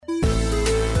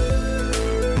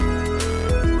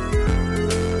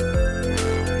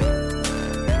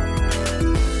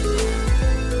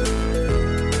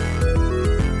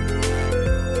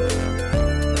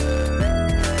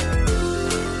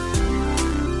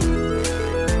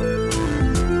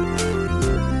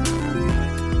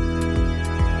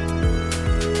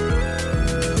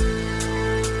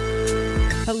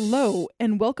Hello,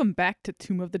 and welcome back to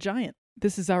Tomb of the Giant.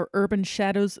 This is our Urban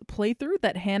Shadows playthrough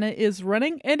that Hannah is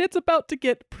running, and it's about to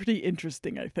get pretty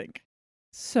interesting, I think.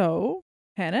 So,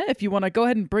 Hannah, if you want to go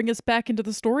ahead and bring us back into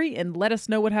the story and let us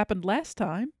know what happened last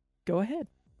time, go ahead.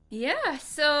 Yeah,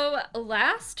 so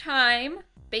last time,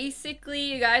 basically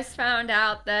you guys found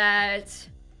out that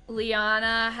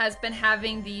Liana has been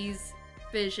having these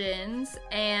visions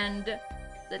and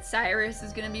that Cyrus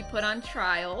is going to be put on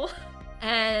trial.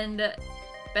 And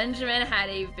Benjamin had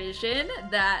a vision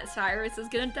that Cyrus is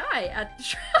going to die at the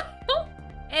trial.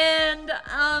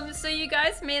 And so you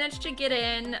guys managed to get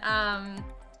in.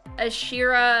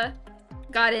 Ashira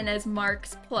got in as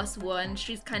Mark's +1.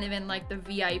 She's kind of in like the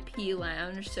VIP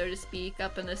lounge, so to speak,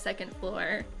 up on the second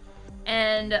floor.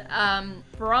 And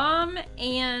Brahm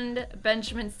and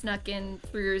Benjamin snuck in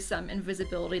through some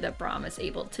invisibility that Brahm is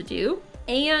able to do.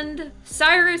 And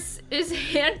Cyrus is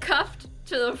handcuffed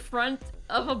to the front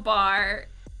of a bar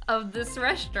of this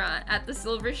restaurant at the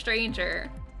Silver Stranger.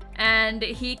 And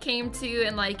he came to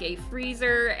in like a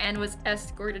freezer and was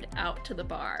escorted out to the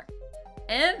bar.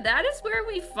 And that is where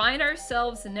we find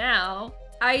ourselves now.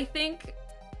 I think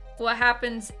what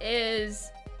happens is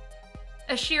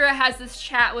Ashira has this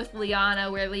chat with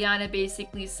Liana where Liana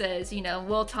basically says, you know,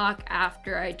 we'll talk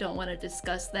after. I don't want to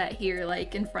discuss that here,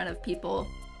 like in front of people.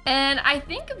 And I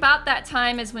think about that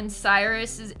time is when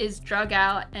Cyrus is drug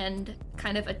out and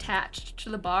kind of attached to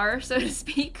the bar, so to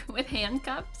speak, with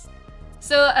handcuffs.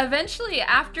 So eventually,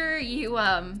 after you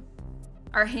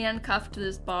are handcuffed to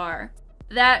this bar,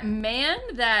 that man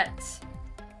that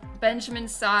Benjamin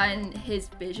saw in his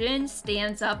vision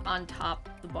stands up on top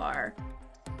of the bar.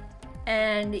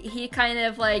 And he kind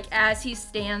of like, as he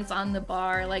stands on the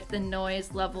bar, like the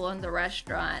noise level in the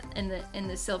restaurant in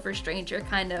the Silver Stranger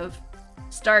kind of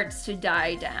starts to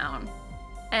die down.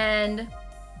 And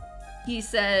he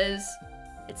says,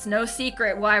 "It's no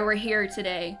secret why we're here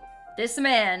today. This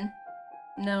man,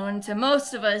 known to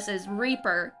most of us as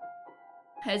Reaper,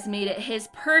 has made it his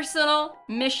personal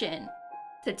mission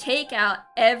to take out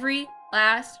every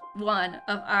last one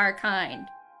of our kind.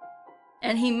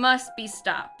 And he must be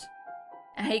stopped."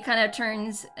 And he kind of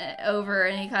turns over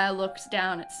and he kind of looks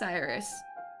down at Cyrus.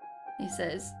 He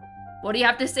says, "What do you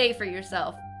have to say for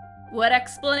yourself? What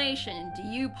explanation do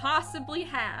you possibly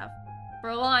have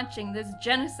for launching this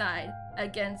genocide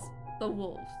against the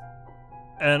wolves?"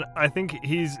 And I think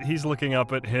he's looking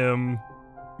up at him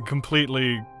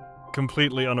completely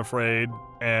unafraid,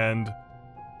 and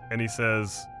he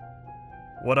says,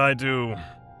 "What I do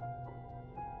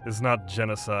is not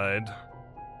genocide.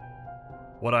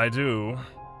 What I do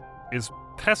is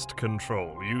pest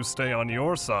control. You stay on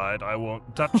your side, I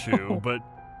won't touch you, but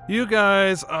you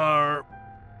guys are,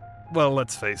 well,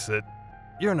 let's face it,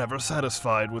 you're never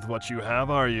satisfied with what you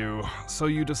have, are you? So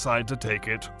you decide to take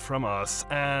it from us,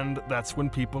 and that's when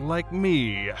people like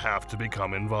me have to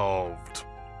become involved."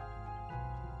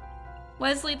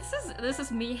 Wesley, this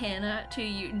is me, Hannah, to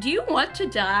you. Do you want to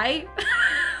die?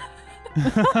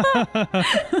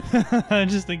 I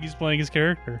just think he's playing his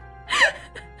character.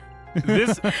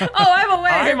 I'm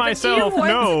aware. I myself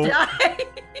know. To die?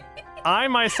 I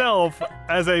myself,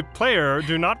 as a player,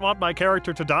 do not want my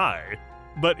character to die.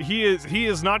 But he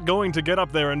is not going to get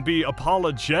up there and be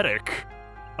apologetic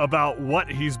about what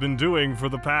he's been doing for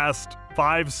the past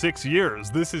 5-6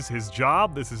 years. This is his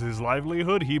job. This is his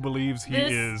livelihood. He believes he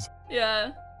is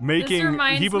making. This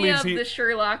reminds he believes me of the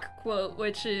Sherlock quote,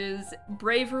 which is,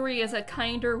 "Bravery is a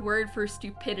kinder word for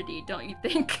stupidity, don't you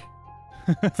think?"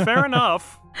 Fair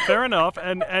enough.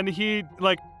 And he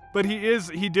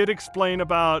he did explain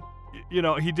about, you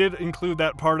know, he did include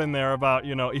that part in there about,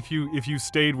 you know, if you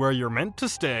stayed where you're meant to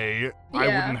stay, I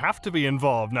wouldn't have to be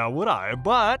involved now, would I?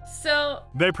 But so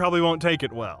they probably won't take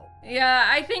it well. Yeah,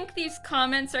 I think these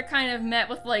comments are kind of met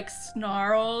with like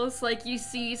snarls. Like you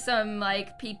see some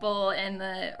like people in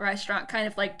the restaurant kind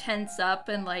of like tense up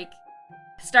and like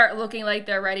start looking like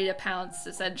they're ready to pounce,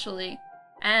 essentially.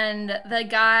 And the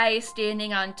guy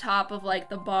standing on top of like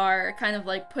the bar kind of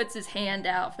like puts his hand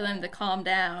out for them to calm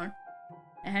down.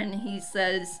 And he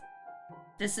says,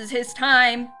 "This is his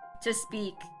time to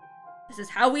speak. This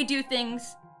is how we do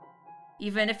things.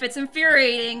 Even if it's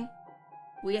infuriating,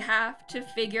 we have to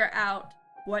figure out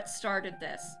what started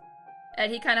this."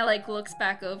 And he kind of like looks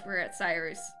back over at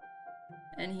Cyrus.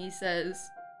 And he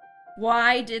says,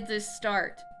 "Why did this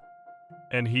start?"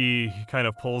 And he kind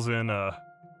of pulls in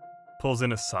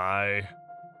a sigh.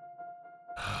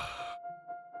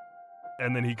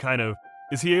 And then he kind of,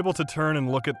 is he able to turn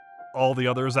and look at all the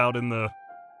others out in the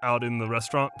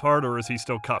restaurant part, or is he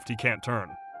still cuffed? He can't turn.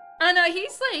 Oh no,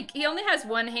 he's like, he only has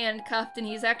one hand cuffed and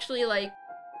he's actually like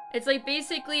It's like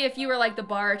basically if you were like the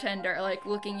bartender, like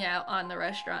looking out on the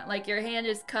restaurant. Like your hand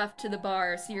is cuffed to the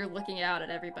bar, so you're looking out at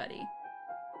everybody.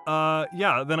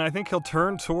 Yeah, then I think he'll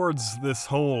turn towards this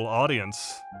whole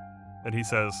audience and he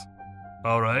says,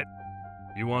 "All right,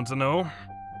 you want to know?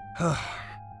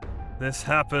 This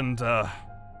happened,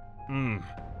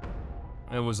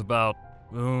 it was about,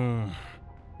 a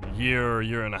year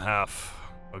and a half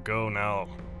ago now.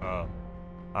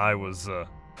 I was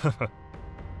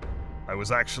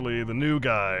actually the new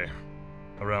guy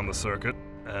around the circuit,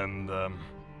 and,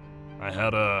 I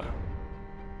had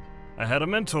a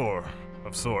mentor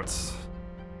of sorts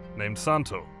named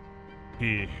Santo.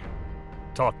 He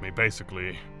taught me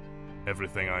basically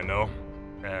everything I know,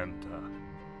 and,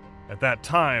 at that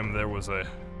time there was a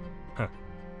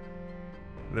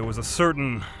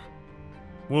certain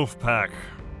wolf pack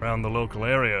around the local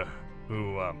area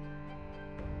who,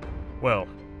 well,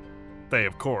 they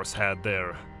of course had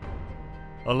their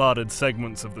allotted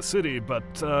segments of the city, but,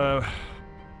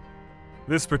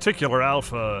 this particular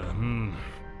alpha,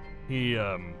 he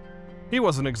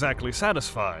wasn't exactly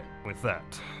satisfied with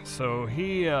that. So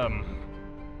he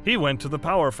went to the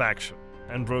power faction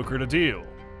and brokered a deal.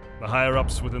 The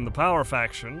higher-ups within the power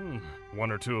faction, one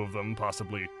or two of them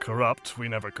possibly corrupt, we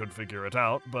never could figure it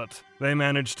out, but they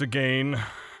managed to gain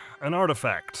an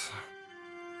artifact.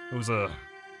 It was a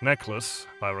necklace,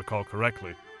 if I recall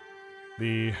correctly.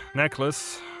 The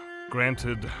necklace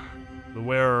granted the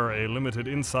wearer a limited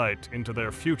insight into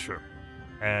their future,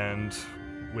 and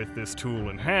with this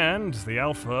tool in hand, the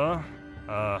Alpha,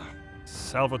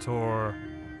 Salvatore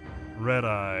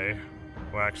Redeye,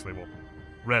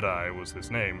 Redeye was his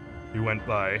name. He went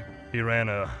by. He ran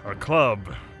a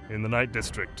club in the Night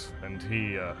District, and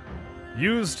he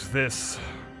used this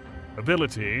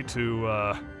ability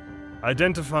to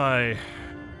identify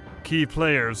key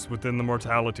players within the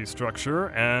mortality structure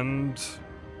and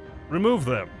remove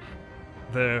them.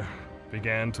 There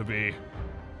began to be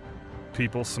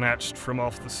people snatched from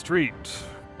off the street,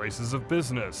 places of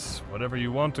business, whatever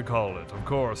you want to call it. Of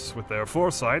course, with their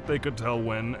foresight, they could tell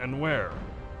when and where.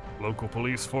 Local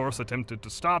police force attempted to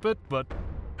stop it, but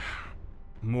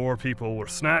more people were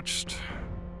snatched.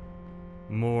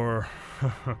 More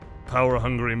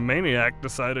power-hungry maniac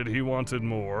decided he wanted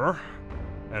more,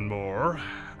 and more,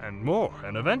 and more.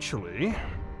 And eventually,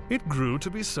 it grew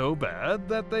to be so bad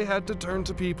that they had to turn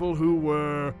to people who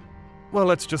were, well,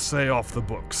 let's just say off the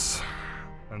books.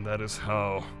 And that is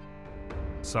how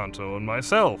Santo and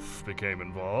myself became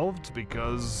involved,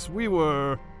 because we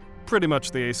were pretty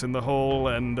much the ace in the hole,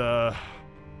 and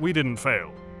we didn't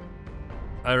fail.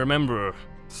 I remember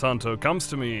Santo comes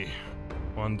to me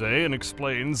one day and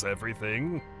explains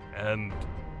everything, and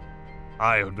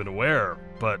I had been aware,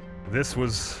 but this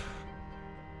was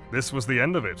the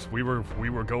end of it. We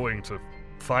were going to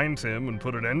find him and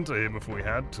put an end to him if we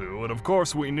had to, and of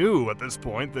course we knew at this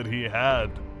point that he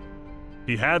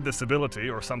had this ability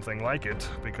or something like it,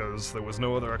 because there was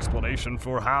no other explanation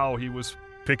for how he was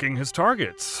picking his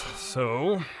targets.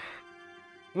 So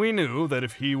we knew that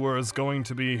if he was going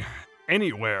to be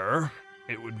anywhere,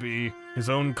 it would be his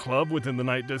own club within the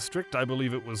Night District. I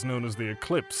believe it was known as the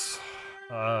Eclipse.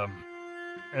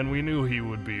 And we knew he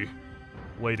would be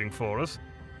waiting for us.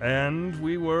 And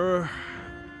we were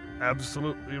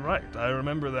absolutely right. I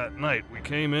remember that night we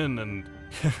came in, and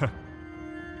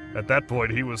at that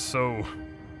point he was so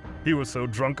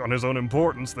drunk on his own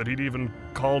importance that he'd even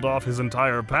called off his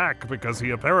entire pack because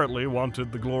he apparently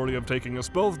wanted the glory of taking us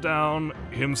both down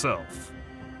himself.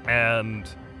 And,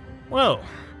 well,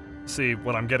 see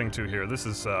what I'm getting to here. This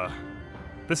is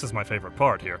my favorite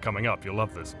part here coming up. You'll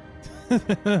love this.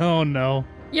 Oh no.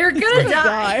 You're gonna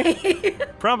die.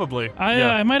 Probably.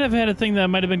 I might have had a thing that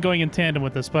might have been going in tandem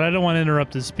with this, but I don't want to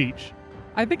interrupt his speech.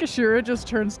 I think Ashura just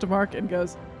turns to Mark and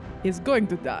goes, "He's going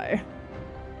to die."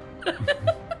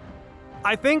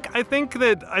 I think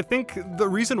the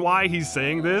reason why he's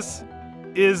saying this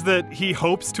is that he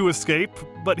hopes to escape,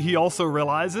 but he also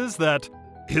realizes that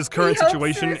his current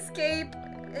situation. He hopes to escape.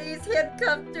 He's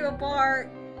handcuffed to a bar.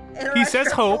 He says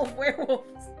hope. Of werewolves.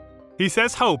 He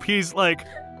says hope. He's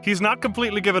not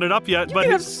completely given it up yet, You but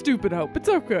can have stupid hope. It's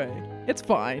okay. It's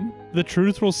fine. The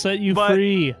truth will set you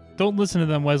free. Don't listen to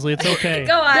them, Wesley. It's okay.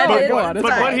 Go on. Go on.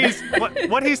 But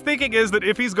what he's thinking is that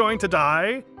if he's going to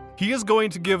die, he is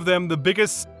going to give them the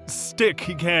biggest stick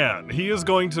he can. He is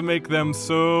going to make them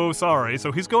so sorry.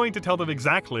 So he's going to tell them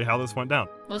exactly how this went down.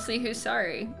 We'll see who's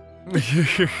sorry. No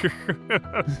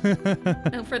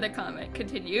further comment.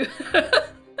 Continue.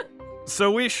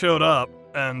 So we showed up,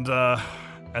 and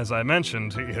as I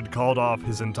mentioned, he had called off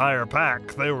his entire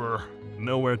pack. They were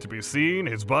nowhere to be seen.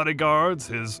 His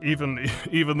bodyguards, even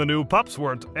the new pups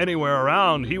weren't anywhere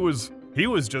around. He was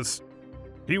just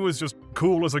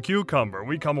cool as a cucumber.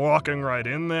 We come walking right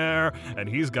in there, and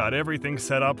he's got everything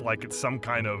set up like it's some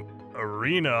kind of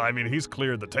arena. I mean, he's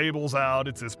cleared the tables out.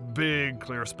 It's this big,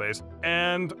 clear space.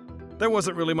 And there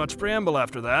wasn't really much preamble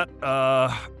after that.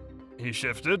 He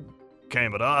shifted,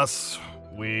 came at us.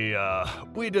 We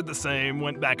did the same,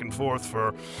 went back and forth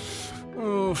for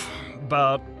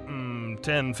about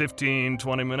 10, 15,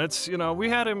 20 minutes. You know, we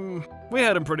had him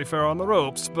pretty fair on the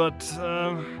ropes, but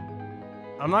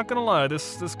I'm not gonna lie,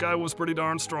 this guy was pretty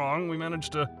darn strong. We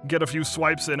managed to get a few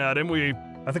swipes in at him.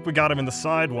 I think we got him in the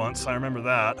side once, I remember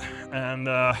that. And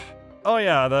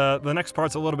the next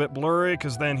part's a little bit blurry,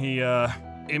 because then he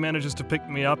manages to pick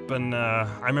me up, and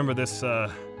I remember this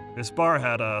bar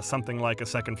had something like a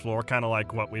second floor, kind of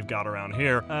like what we've got around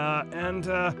here.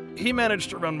 And he managed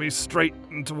to run me straight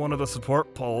into one of the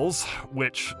support poles,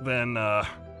 which then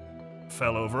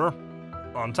fell over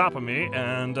on top of me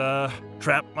and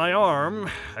trapped my arm,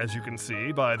 as you can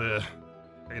see by the,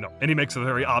 and he makes a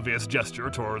very obvious gesture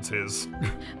towards his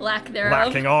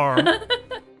lacking arm.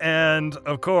 And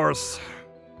of course,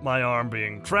 my arm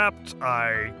being trapped,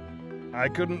 I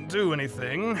couldn't do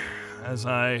anything as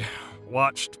I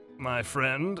watched my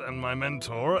friend and my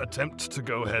mentor attempt to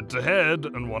go head-to-head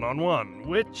and one-on-one,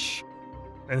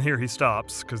 and here he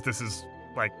stops, because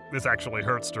this actually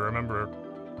hurts to remember,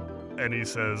 and he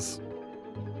says,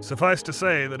 "Suffice to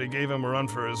say that he gave him a run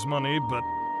for his money, but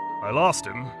I lost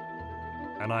him,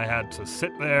 and I had to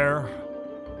sit there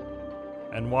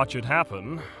and watch it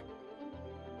happen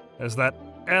as that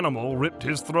animal ripped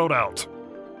his throat out."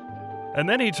 And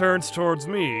then he turns towards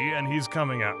me, and he's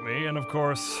coming at me, and of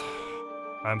course,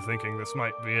 I'm thinking this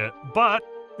might be it. But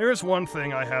there's one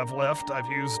thing I have left. I've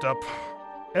used up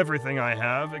everything I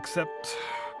have, except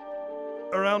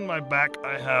around my back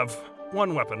I have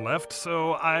one weapon left,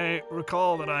 so I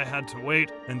recall that I had to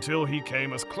wait until he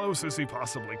came as close as he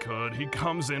possibly could. He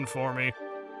comes in for me.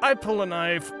 I pull a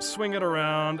knife, swing it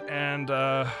around, and,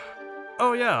 I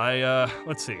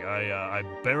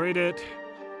buried it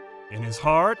in his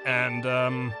heart, and,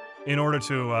 in order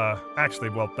to,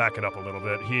 back it up a little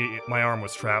bit, my arm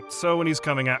was trapped, so when he's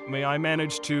coming at me, I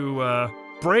managed to,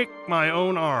 break my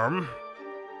own arm.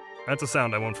 That's a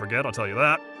sound I won't forget, I'll tell you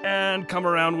that. And come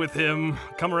around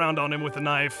on him with a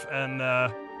knife, and,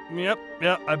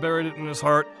 I buried it in his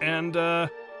heart, and,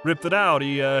 ripped it out.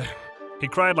 He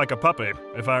cried like a puppy,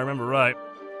 if I remember right.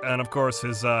 And of course,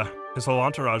 his whole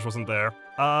entourage wasn't there.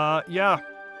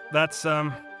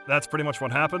 That's pretty much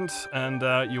what happened, and,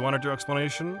 you wanted your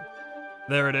explanation?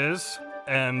 There it is,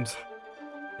 and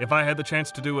if I had the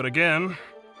chance to do it again,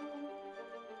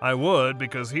 I would,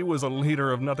 because he was a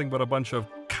leader of nothing but a bunch of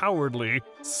cowardly,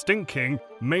 stinking,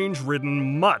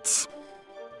 mange-ridden mutts.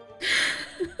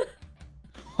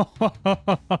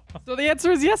 So the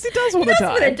answer is yes, he does want to die. He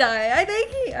does want to die. I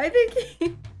think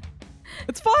he...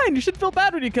 It's fine. You should feel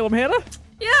bad when you kill him, Hannah.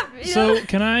 Yeah. So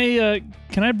can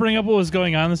I bring up what was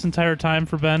going on this entire time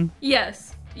for Ben?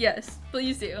 Yes,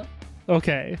 please do.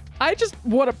 Okay. I just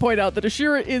want to point out that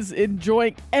Ashira is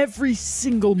enjoying every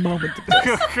single moment of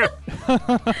this.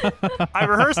 I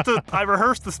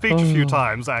rehearsed the speech a few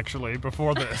times, actually,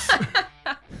 before this.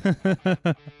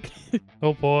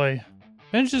 Oh boy.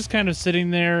 Ben's just kind of sitting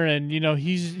there, and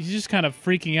he's just kind of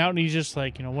freaking out, and he's just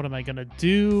like, what am I gonna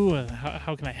do?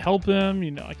 How can I help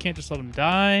him? I can't just let him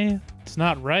die. It's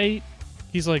not right.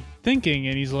 He's like thinking,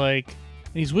 and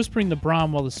he's whispering to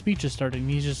Brahm while the speech is starting.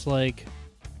 He's just like,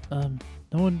 no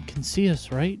one can see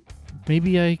us, right?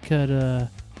 Maybe I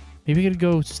could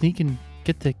go sneak and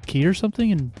get the key or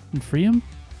something and free him.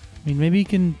 I mean, maybe he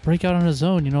can break out on his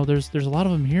own. There's a lot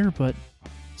of them here, but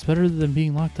it's better than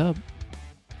being locked up.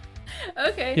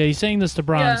 Okay. Yeah, he's saying this to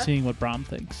Brahm, seeing what Brahm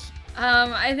thinks.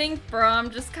 I think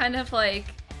Brahm just kind of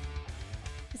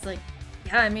he's like,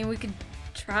 yeah, I mean, we could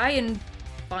try and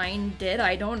find it.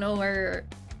 I don't know where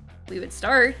we would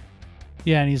start.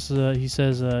 Yeah, and he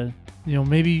says,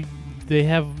 maybe they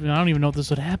have, I don't even know if this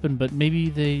would happen, but maybe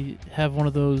they have one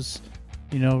of those,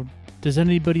 does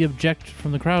anybody object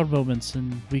from the crowd moments,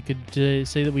 and we could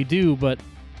say that we do, but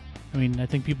I mean, I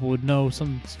think people would know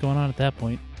something's going on at that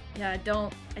point. Yeah, I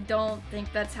don't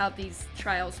think that's how these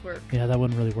trials work. Yeah, that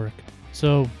wouldn't really work.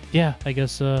 So, yeah, I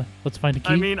guess let's find a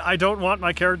key. I mean, I don't want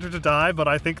my character to die, but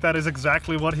I think that is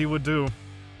exactly what he would do.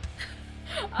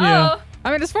 Yeah. Oh.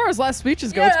 I mean, as far as last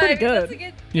speeches go, it's pretty good. That's a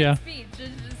good Yeah. speech.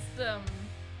 It's just,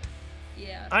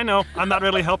 yeah. I know. I'm not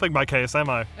really helping my case, am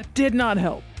I? It did not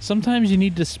help. Sometimes you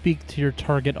need to speak to your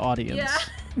target audience.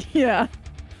 Yeah. Yeah.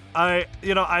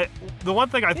 The one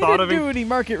thing I He thought didn't of. do any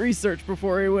market research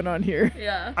before he went on here.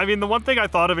 Yeah. I mean, the one thing I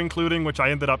thought of including, which I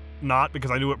ended up not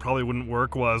because I knew it probably wouldn't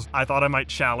work, was I thought I might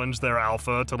challenge their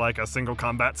alpha to like a single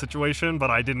combat situation, but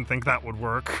I didn't think that would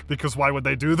work because why would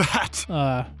they do that?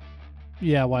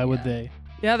 Yeah, why would they?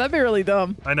 Yeah, that'd be really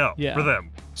dumb. I know, Yeah. for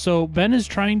them. So Ben is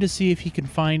trying to see if he can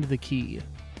find the key.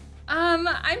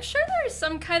 I'm sure there's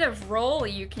some kind of roll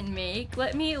you can make.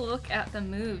 Let me look at the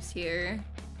moves here.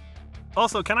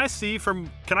 Also, can I see from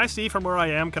where I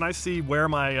am? Can I see where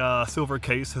my silver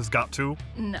case has got to?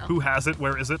 No. Who has it?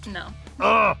 Where is it? No.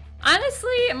 Ugh! Honestly,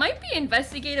 it might be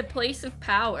investigate a place of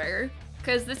power,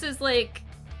 because this is like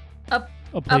a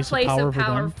place of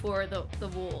power for the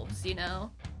wolves, you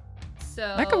know?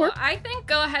 So That could work. I think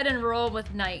go ahead and roll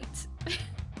with Knight.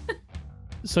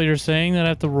 So you're saying that I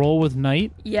have to roll with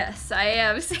Knight, Yes, I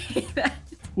am saying that.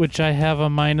 which I have a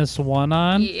 -1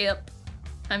 on, Yep.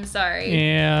 I'm sorry.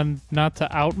 and not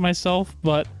to out myself,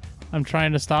 but I'm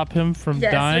trying to stop him from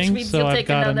Yes, which dying, means so you'll I've take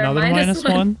got another another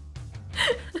 -1.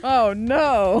 Oh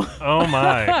no. Oh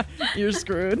my. You're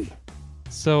screwed.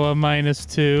 So a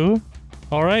 -2.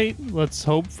 All right, let's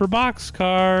hope for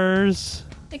boxcars.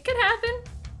 It could happen.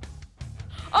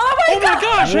 Oh my god! Oh my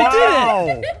gosh, Wow.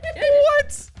 I did it!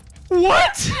 What?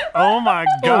 What? Oh my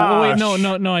gosh. Oh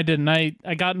wait, no, I didn't. I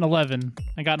got an 11.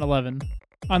 I got an 11.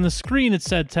 On the screen it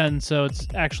said 10, so it's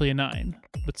actually a 9.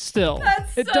 But still.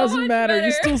 That's It so doesn't much matter. You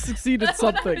better. still succeeded That's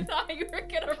what I something. thought you were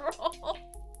gonna roll.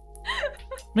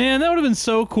 Man, that would have been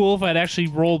so cool if I'd actually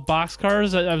rolled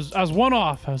boxcars. I was one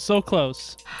off. I was so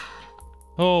close.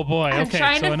 Oh boy. I'm Okay,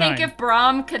 trying so to a think 9. if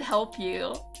Brahm could help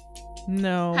you.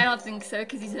 No. I don't think so,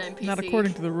 because he's an NPC. Not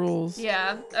according to the rules.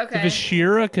 Yeah, If okay.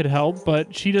 Ashira could help,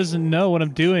 but she doesn't know what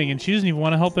I'm doing, and she doesn't even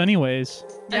want to help anyways.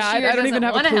 Yeah, I Ashira don't even doesn't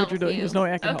have a wanna clue what help you're doing. you. There's no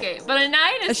way I can Okay, but a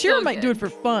 9 is Ashira still might good. do it for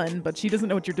fun, but she doesn't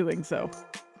know what you're doing, so.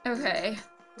 Okay.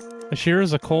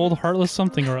 Ashira's a cold, heartless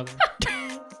something or other.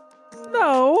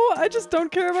 No, I just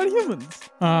don't care about humans.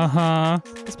 Uh-huh.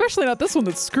 Especially not this one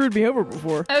that screwed me over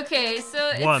before. Okay, so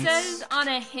it Once. says on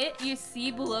a hit you see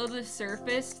below the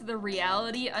surface the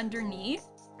reality underneath.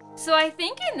 So I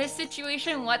think in this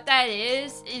situation what that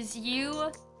is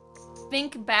you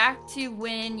think back to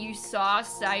when you saw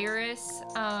Cyrus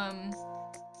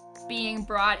being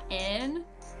brought in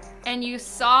and you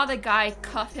saw the guy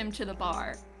cuff him to the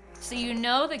bar. So you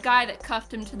know the guy that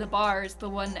cuffed him to the bar is the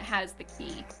one that has the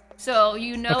key. So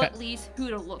you know Okay. at least who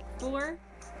to look for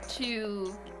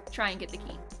to try and get the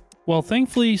key. Well,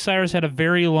 thankfully, Cyrus had a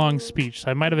very long speech,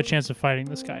 so I might have a chance of fighting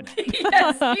this guy.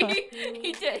 Yes,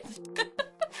 he did.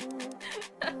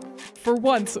 For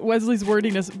once, Wesley's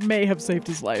wordiness may have saved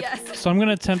his life. Yes. So I'm going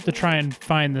to attempt to try and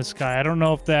find this guy. I don't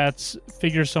know if that's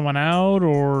figure someone out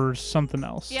or something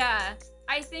else. Yeah,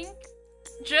 I think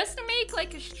just to make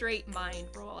like a straight mind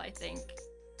roll, I think.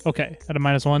 Okay, at a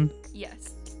 -1.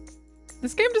 Yes.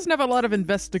 This game doesn't have a lot of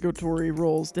investigatory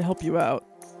roles to help you out.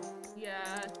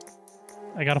 Yeah.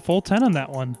 I got a full 10 on that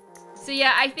one. So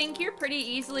yeah, I think you're pretty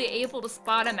easily able to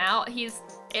spot him out. He's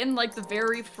in like the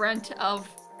very front of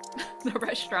the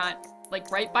restaurant, like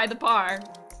right by the bar.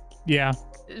 Yeah.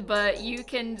 But you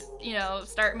can,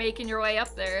 start making your way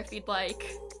up there if you'd like.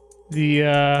 The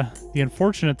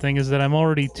unfortunate thing is that I'm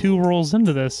already 2 rolls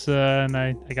into this, and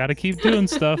I got to keep doing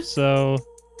stuff, so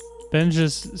Ben's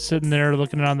just sitting there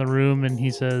looking around the room, and he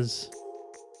says,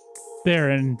 there,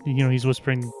 and, he's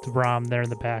whispering to Brahm there in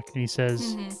the back, and he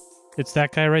says, Mhm. It's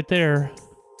that guy right there.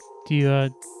 Do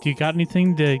you got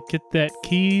anything to get that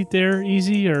key there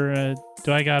easy, or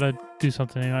do I gotta do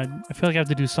something? I feel like I have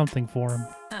to do something for him.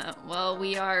 Well,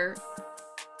 we are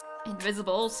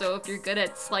invisible, so if you're good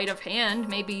at sleight of hand,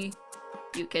 maybe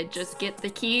you could just get the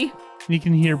key. And you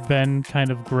can hear Ben kind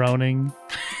of groaning.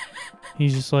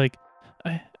 He's just like,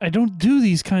 I don't do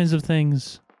these kinds of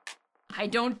things. I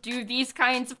don't do these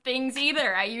kinds of things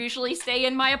either. I usually stay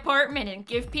in my apartment and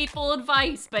give people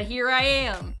advice, but here I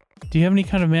am. Do you have any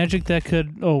kind of magic that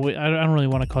could... Oh, wait, I don't really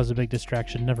want to cause a big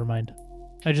distraction. Never mind.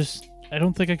 I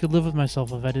don't think I could live with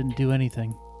myself if I didn't do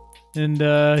anything. And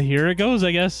here it goes,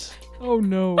 I guess. Oh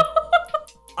no.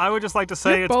 I would just like to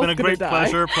say You're it's both been a gonna great die.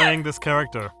 pleasure playing this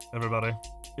character, everybody.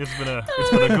 It's been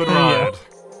a good ride.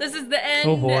 This is the end.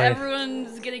 Oh, boy.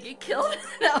 Everyone's gonna get killed.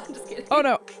 No, I'm just kidding. Oh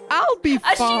no. I'll be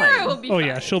Ashira will fine. be Oh, fine.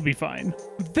 yeah, she'll be fine.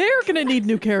 They're gonna need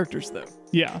new characters though.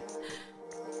 Yeah.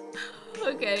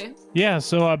 Okay. Yeah,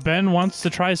 so Ben wants to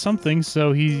try something,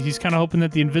 so he's kind of hoping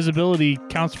that the invisibility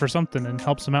counts for something and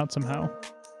helps him out somehow.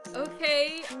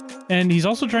 Okay. And he's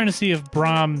also trying to see if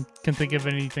Brahm can think of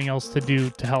anything else to do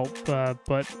to help,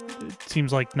 but it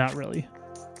seems like not really.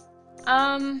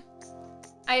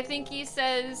 I think he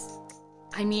says,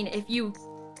 I mean, if you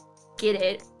get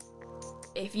it,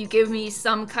 if you give me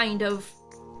some kind of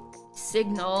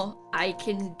signal, I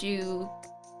can do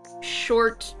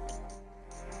short,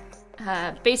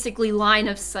 basically line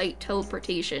of sight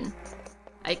teleportation.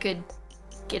 I could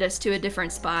get us to a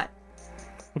different spot.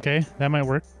 Okay, that might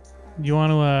work. You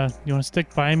want to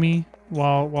stick by me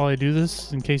while I do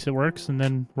this in case it works, and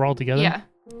then we're all together? Yeah.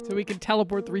 So we can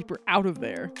teleport the Reaper out of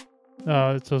there.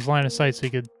 So it's line of sight, so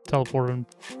you could teleport him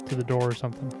to the door or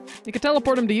something. You could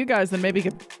teleport him to you guys, then maybe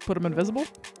you could put him invisible.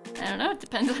 I don't know. It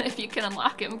depends on if you can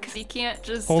unlock him, because he can't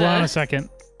just... Hold on a second.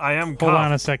 I am Hold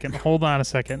on a second. Hold on a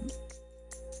second.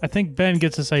 I think Ben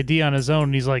gets this idea on his own,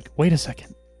 and he's like, wait a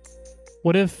second.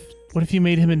 What if you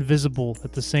made him invisible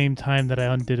at the same time that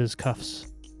I undid his cuffs?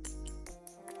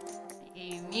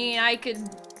 I mean, I could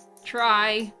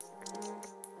try.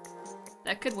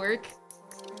 That could work.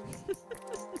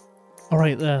 All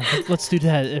right, let's do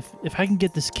that. If I can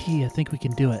get this key, I think we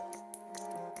can do it.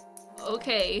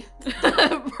 Okay.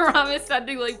 Brom is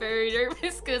sounding like very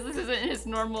nervous because this isn't his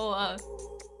normal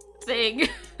thing.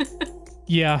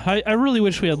 Yeah, I really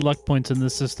wish we had luck points in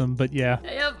this system, but yeah.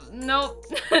 Yep. Nope.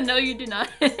 No, you do not.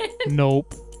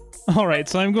 Nope. All right,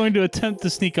 so I'm going to attempt to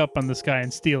sneak up on this guy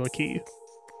and steal a key.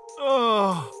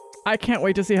 Oh, I can't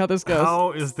wait to see how this goes.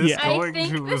 how is this Yeah. going I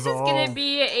think to this resolve? is gonna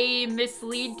be a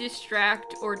mislead,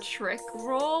 distract, or trick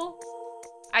roll.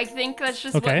 I think that's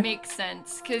just Okay. what makes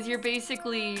sense, because you're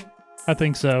basically I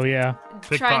think so, yeah.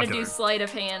 trying to do Pickpocketer. sleight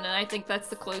of hand, and I think that's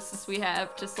the closest we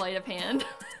have to sleight of hand.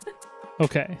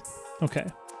 Okay.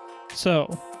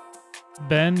 So,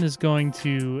 Ben is going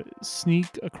to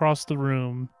sneak across the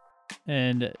room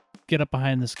and get up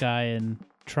behind this guy and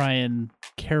try and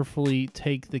carefully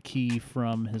take the key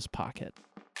from his pocket.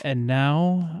 And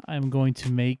now I'm going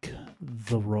to make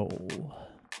the roll.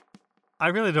 I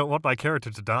really don't want my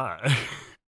character to die.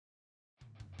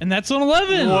 And that's an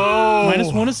 11! Whoa!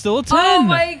 -1 is still a 10! Oh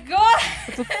my god!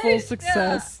 It's a full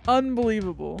success.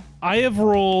 Unbelievable. I have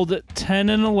rolled 10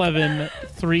 and 11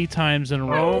 3 times in a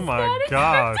row. Oh my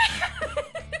gosh.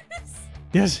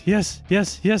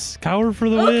 Yes. Cower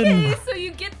for the Okay, win. so you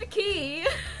get the key.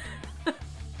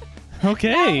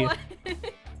 Okay. Now what?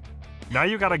 Now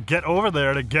you gotta get over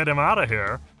there to get him out of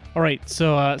here. All right.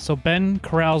 So Ben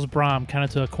corrals Brom kind of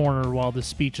to a corner while the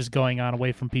speech is going on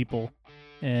away from people,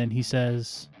 and he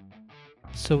says,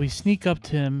 "So we sneak up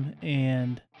to him,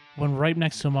 and when we're right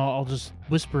next to him, I'll just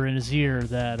whisper in his ear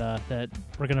that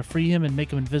we're gonna free him and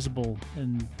make him invisible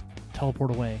and teleport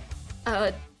away."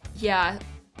 Yeah.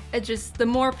 It just, the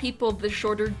more people, the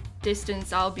shorter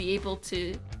distance I'll be able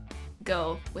to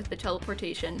go with the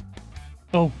teleportation.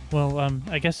 Oh well.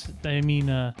 I guess I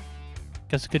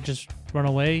could just run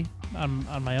away on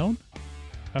my own,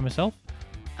 by myself.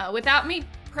 Without me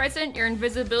present, your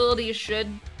invisibility should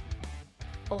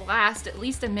last at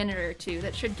least a minute or two.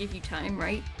 That should give you time,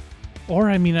 right? Or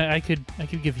I could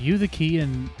give you the key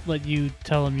and let you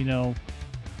tell him,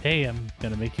 hey, I'm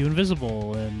gonna make you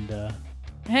invisible, and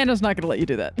Hannah's not going to let you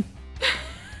do that.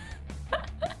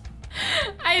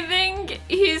 I think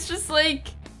he's just like...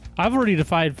 I've already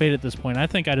defied fate at this point. I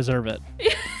think I deserve it.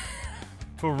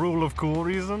 For rule of cool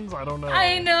reasons? I don't know.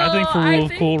 I know. I think for rule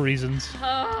of cool reasons.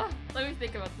 Let me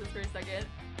think about this for a second.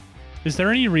 Is there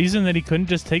any reason that he couldn't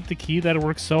just take the key that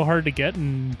worked so hard to get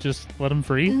and just let him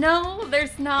free? No,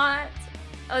 there's not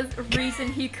a reason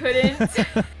he couldn't.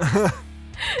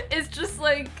 It's just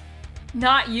like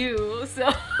not you.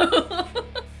 So.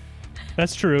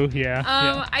 That's true. Yeah.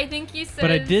 Yeah. I think he says.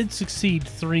 But I did succeed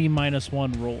 3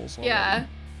 -1 rolls. Already. Yeah.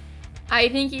 I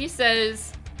think he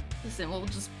says, listen, we'll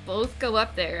just both go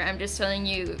up there. I'm just telling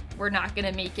you, we're not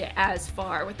gonna make it as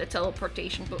far with the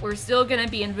teleportation, but we're still gonna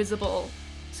be invisible,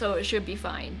 so it should be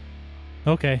fine.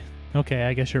 Okay.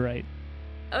 I guess you're right.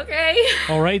 Okay.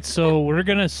 All right, so we're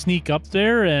gonna sneak up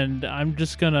there, and I'm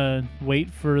just gonna wait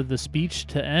for the speech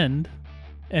to end.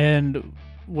 And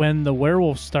when the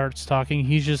werewolf starts talking,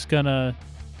 he's just gonna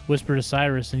whisper to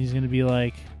Cyrus, and he's gonna be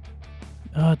like,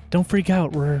 "Don't freak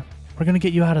out. We're gonna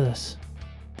get you out of this.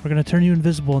 We're gonna turn you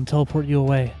invisible and teleport you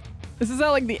away." This is at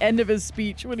like the end of his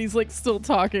speech when he's like still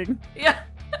talking. Yeah.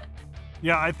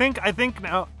 Yeah, I think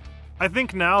now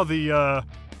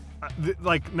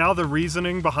the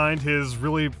reasoning behind his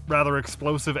really rather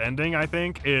explosive ending, I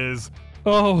think, is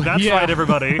Oh, that's yeah. right,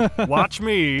 everybody. Watch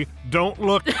me. Don't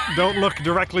look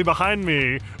directly behind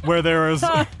me where there is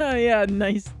Yeah,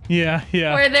 nice. Yeah.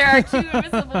 Where there are 2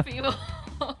 invisible people.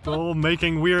 people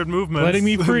making weird movements. Letting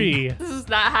me free. This is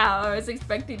not how I was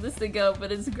expecting this to go,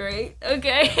 but it's great.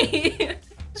 Okay.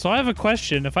 So I have a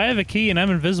question. If I have a key and I'm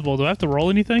invisible, do I have to roll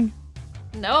anything?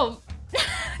 No.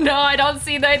 No, I don't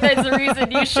see that there's a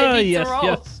reason you should need yes, to roll.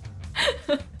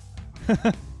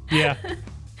 yes. Yeah.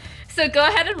 So go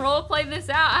ahead and role play this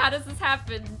out. How does this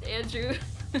happen, Andrew?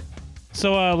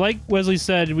 So, like Wesley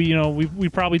said, we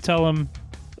probably tell him,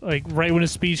 like, right when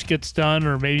his speech gets done,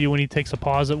 or maybe when he takes a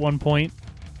pause at one point,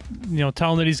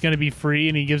 tell him that he's going to be free,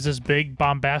 and he gives this big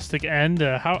bombastic end.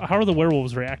 How are the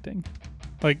werewolves reacting?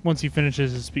 Like, once he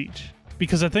finishes his speech?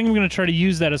 Because I think I'm going to try to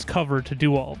use that as cover to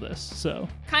do all of this, so.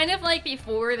 Kind of like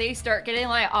before they start getting,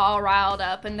 like, all riled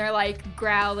up, and they're, like,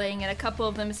 growling, and a couple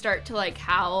of them start to, like,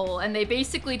 howl, and they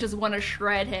basically just want to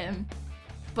shred him.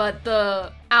 But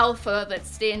the alpha that's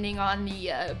standing on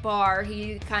the bar,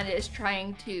 he kind of is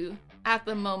trying to, at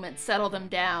the moment, settle them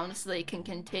down so they can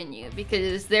continue.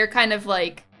 Because they're kind of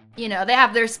like, they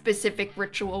have their specific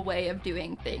ritual way of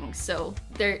doing things. So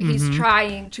he's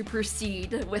trying to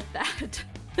proceed with that.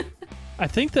 I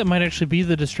think that might actually be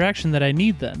the distraction that I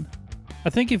need then. I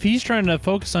think if he's trying to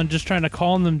focus on just trying to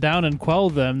calm them down and quell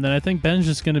them, then I think Ben's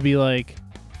just going to be like,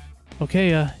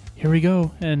 okay, here we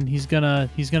go, and he's gonna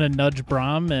nudge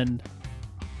Brahm, and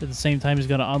at the same time he's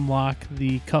gonna unlock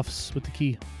the cuffs with the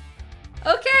key.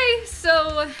 Okay,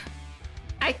 so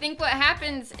I think what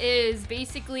happens is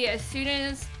basically as soon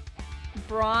as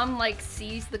Brahm like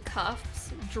sees the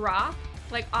cuffs drop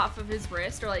like off of his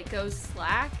wrist or like goes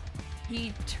slack,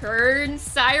 he turns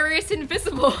Cyrus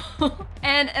invisible,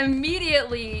 and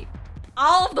immediately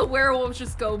all of the werewolves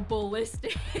just go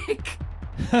ballistic.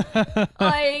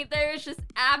 Like, there's just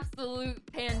absolute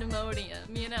pandemonium,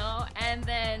 And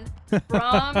then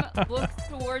Brahm looks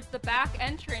towards the back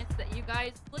entrance that you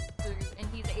guys flipped through, and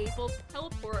he's able to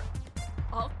teleport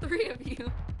all three of you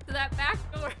to that back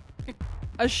door.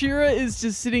 Ashira is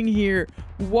just sitting here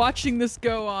watching this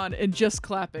go on and just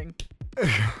clapping.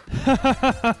 And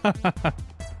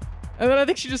then I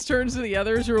think she just turns to the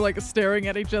others who are like staring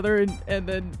at each other, and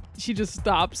then she just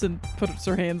stops and puts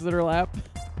her hands in her lap.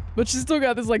 But she's still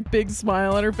got this like big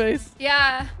smile on her face.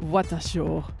 Yeah. What a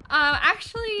show.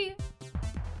 Actually,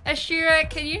 Ashira,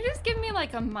 can you just give me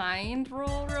like a mind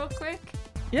roll real quick?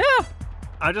 Yeah.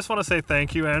 I just want to say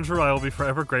thank you, Andrew. I will be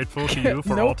forever grateful to you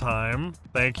for all time.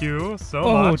 Thank you so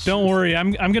much. Oh, don't worry.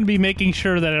 I'm going to be making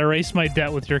sure that I erase my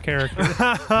debt with your character.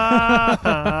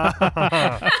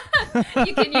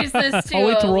 You can use this to I'll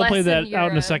wait to roleplay lessen that out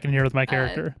in your, a second here with my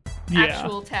character. Yeah.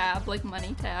 Actual tab, like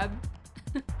money tab.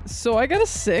 So I got a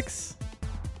 6.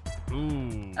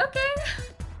 Ooh. Okay.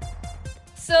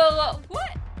 So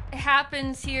what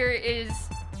happens here is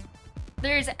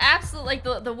there's absolutely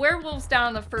like the werewolves down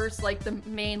on the first, like the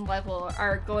main level,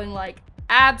 are going like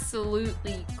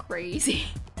absolutely crazy.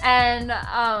 And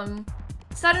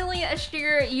suddenly,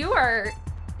 Ashira, you are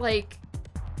like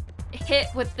hit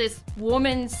with this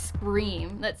woman's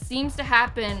scream that seems to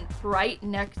happen right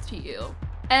next to you.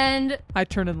 And I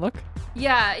turn and look.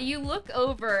 yeah, you look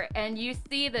over and you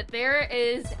see that there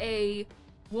is a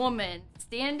woman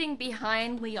standing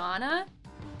behind Liana,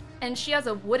 and she has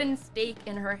a wooden stake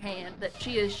in her hand that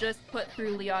she has just put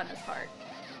through Liana's heart.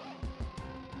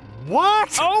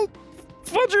 What? Oh,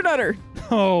 fudger nutter.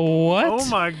 Oh, what? Oh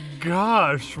my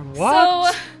gosh,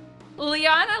 what? So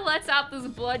Liana lets out this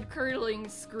blood-curdling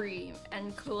scream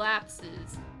and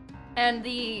collapses, and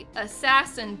the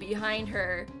assassin behind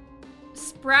her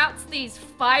sprouts these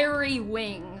fiery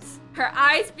wings. Her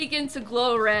eyes begin to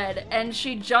glow red, and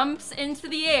she jumps into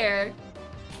the air,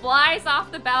 flies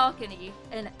off the balcony,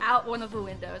 and out one of the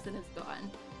windows and is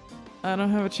gone. I don't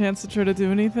have a chance to try to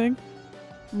do anything.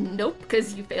 Nope,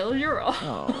 because you failed your roll.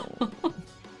 Oh.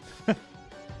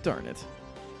 Darn it.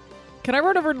 Can I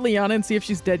run over to Liana and see if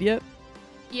she's dead yet?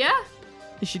 Yeah,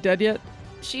 Is she dead yet?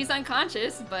 she's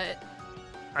unconscious, but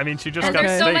I mean, she just and got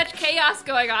there's so staked. much chaos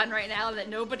going on right now that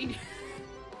nobody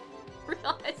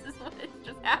realizes what has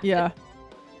just happened. Yeah.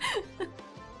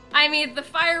 I mean, the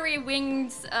fiery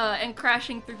wings and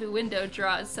crashing through the window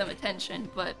draws some attention,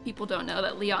 but people don't know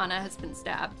that Liana has been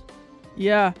stabbed.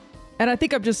 Yeah. And I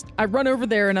think I run over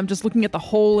there and I'm just looking at the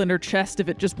hole in her chest if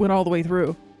it just went all the way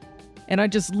through. And I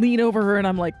just lean over her and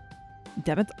I'm like,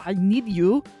 damn it, I need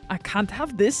you. I can't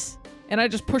have this. And I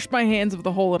just push my hands over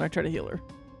the hole and I try to heal her.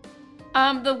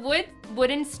 The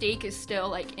wooden stake is still,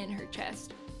 like, in her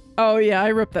chest. Oh, yeah, I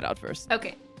ripped that out first.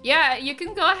 Okay. Yeah, you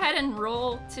can go ahead and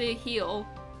roll to heal.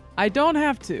 I don't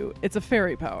have to. It's a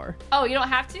fairy power. Oh, you don't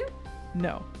have to?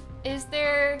 No. Is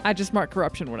there... I just mark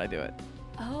corruption when I do it.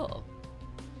 Oh.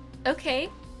 Okay.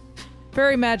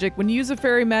 Fairy magic. When you use a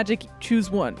fairy magic,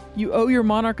 choose one. You owe your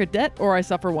monarch a debt or I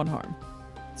suffer 1 harm.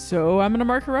 So I'm going to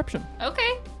mark corruption.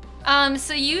 Okay.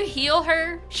 So you heal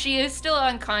her. She is still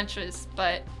unconscious,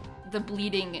 but the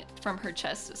bleeding from her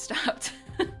chest has stopped.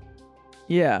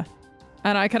 Yeah.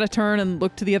 And I kind of turn and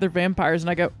look to the other vampires and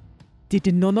I go,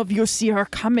 did none of you see her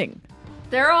coming?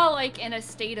 They're all, like, in a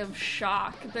state of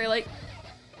shock. They're like,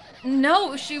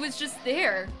 No, she was just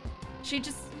there. She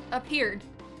just appeared.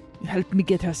 Help me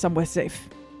get her somewhere safe.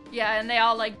 Yeah, and they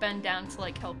all like bend down to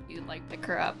like help you like pick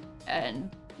her up, and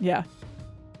Yeah.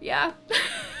 yeah.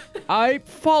 I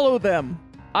follow them.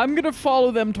 I'm gonna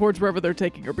follow them towards wherever they're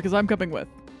taking her because I'm coming with.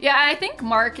 Yeah, I think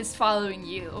Mark is following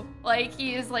you. Like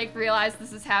he is like realized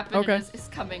this has happened Okay. and is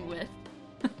coming with.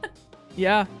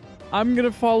 Yeah. I'm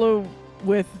gonna follow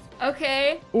with.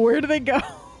 Okay. Where do they go?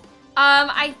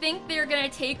 I think they're gonna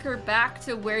take her back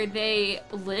to where they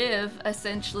live,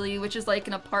 essentially, which is like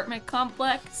an apartment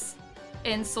complex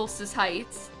in Solstice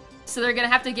Heights. So they're gonna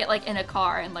have to get like in a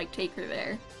car and like take her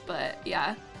there. But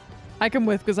yeah. I come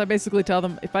with because I basically tell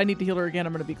them if I need to heal her again,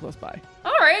 I'm gonna be close by.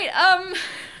 All right.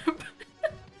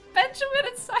 Benjamin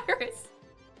and Cyrus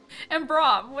and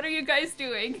Brahm, what are you guys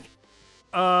doing?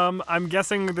 I'm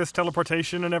guessing this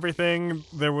teleportation and everything,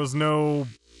 there was no,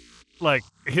 like,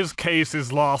 his case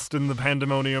is lost in the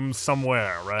pandemonium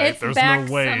somewhere, right? It's There's back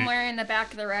no way. somewhere in the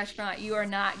back of the restaurant. You are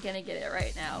not gonna get it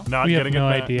right now. Not We have getting no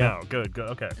it back? idea. No, good,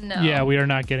 okay. No. Yeah, we are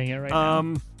not getting it right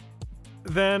now.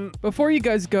 Then, Before you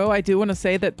guys go, I do want to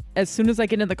say that as soon as I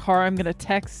get in the car, I'm gonna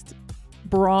text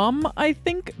Brahm, I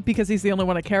think, because he's the only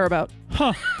one I care about,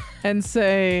 Huh. and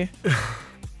say,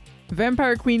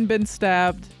 Vampire Queen been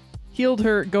stabbed, healed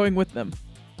her, going with them.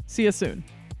 See you soon.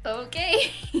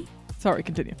 Okay. Sorry,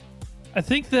 continue. I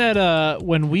think that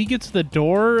when we get to the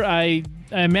door, I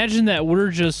imagine that we're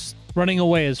just running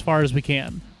away as far as we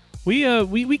can. We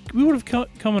would have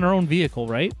come in our own vehicle,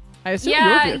 right? I assume your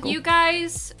Yeah, vehicle. you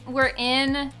guys were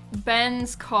in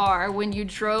Ben's car when you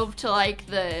drove to like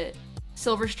the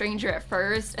Silver Stranger at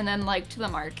first and then like to the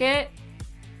market.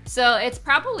 So it's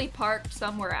probably parked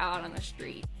somewhere out on the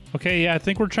street. Okay, yeah, I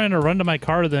think we're trying to run to my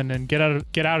car then and get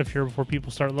out of here before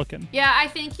people start looking. Yeah, I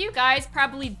think you guys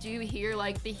probably do hear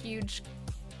like the huge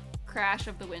crash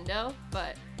of the window,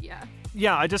 but yeah.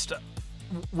 yeah, I just,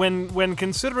 when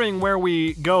considering where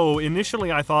we go,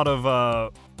 initially I thought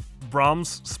of,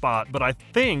 Brahm's spot, but I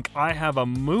think I have a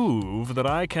move that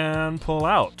I can pull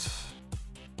out.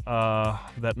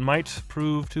 That might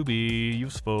prove to be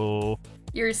useful.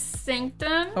 Your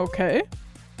sanctum? Okay.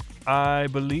 I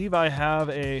believe I have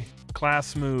a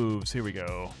class moves. Here we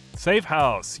go. Safe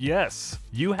house, yes.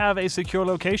 You have a secure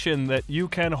location that you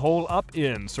can hole up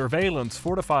in. Surveillance,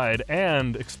 fortified,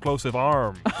 and explosive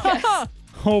arm. Yes.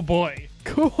 Oh boy.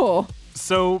 Cool.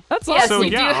 So That's Yes, awesome. So,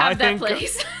 you yeah, do have I that think-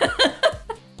 place.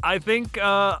 I think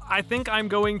I'm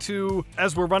going to,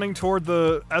 as we're running toward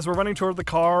the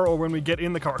car, or when we get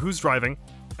in the car. Who's driving?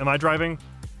 Am I driving?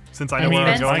 Since I know I mean, where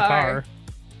I'm Ben's it's my going. car. car.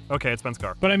 Okay, it's Ben's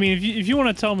car. But I mean, if you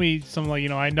want to tell me something like,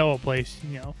 I know a place,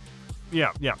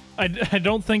 Yeah. I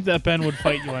don't think that Ben would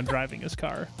fight you on driving his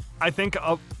car. I think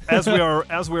as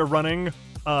we're running,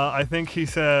 I think he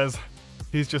says,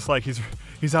 he's just like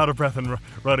he's out of breath and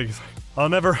running. He's like, I'll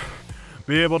never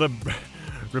be able to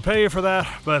repay you for that,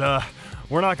 but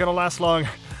we're not gonna last long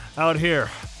out here.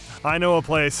 I know a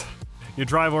place. You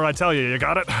drive where I tell you. You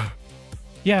got it?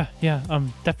 Yeah,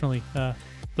 definitely.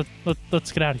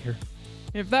 Let's get out of here.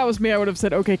 If that was me, I would have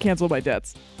said, okay, cancel my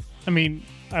debts. I mean,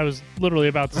 I was literally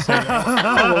about to say that.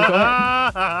 Oh, well, go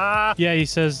ahead. Yeah, he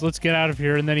says, let's get out of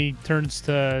here. And then he turns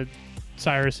to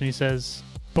Cyrus and he says,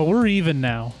 but we're even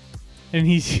now. And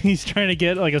he's trying to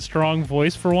get like a strong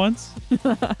voice for once.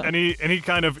 and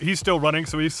he's still running,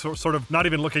 so he's sort of not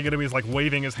even looking at him. He's like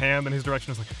waving his hand in his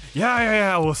direction. He's like,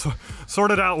 yeah, we'll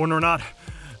sort it out when we're not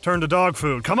turned to dog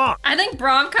food. Come on. I think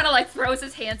Brahm kind of like throws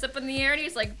his hands up in the air and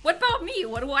he's like, what about me?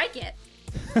 What do I get?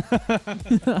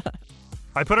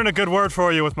 I put in a good word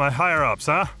for you with my higher-ups,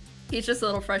 huh? He's just a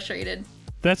little frustrated.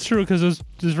 That's true, because it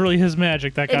was really his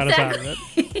magic that got us out of it.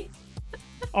 Exactly.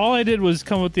 All I did was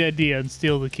come with the idea and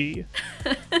steal the key.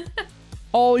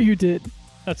 All you did.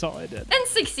 That's all I did. And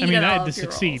succeed I mean, at I all had to of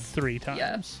your succeed rolls. 3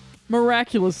 times.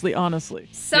 Miraculously, honestly.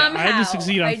 Somehow. Yeah, I had to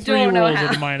succeed on I 3 don't know rolls how.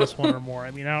 with a -1 or more.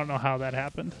 I mean, I don't know how that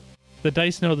happened. The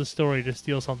dice know the story to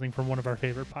steal something from one of our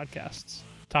favorite podcasts.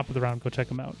 Top of the round, go check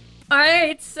them out. All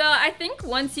right, so I think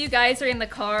once you guys are in the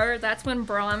car, that's when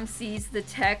Brahm sees the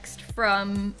text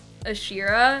from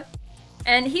Ashira,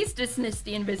 and he's dismissed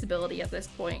the invisibility at this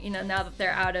point, now that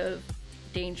they're out of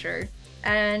danger.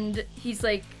 And he's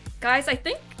like, guys, I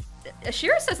think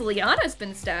Ashira says Liana's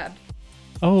been stabbed.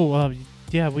 Oh,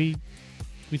 yeah, we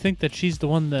think that she's the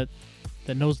one that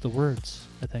knows the words,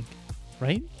 I think.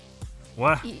 Right?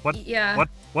 What? Yeah.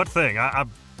 What thing?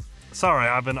 I'm sorry.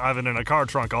 I've been in a car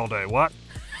trunk all day. What?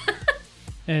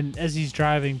 And as he's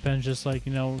driving, Ben's just like,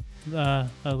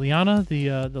 Liana,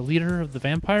 the leader of the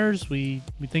vampires, we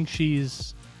think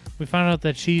we found out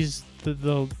that she's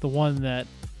the one that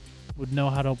would know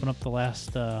how to open up the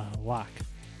last lock.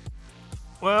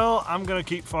 Well, I'm gonna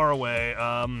keep far away.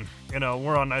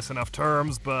 We're on nice enough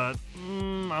terms, but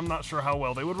I'm not sure how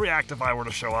well they would react if I were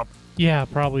to show up. Yeah,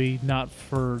 probably not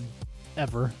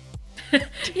forever.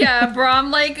 Yeah,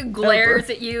 Brom glares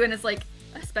at you and is like,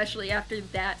 especially after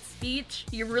that speech,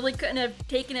 you really couldn't have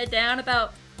taken it down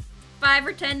about 5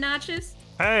 or 10 notches.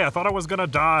 Hey, I thought I was gonna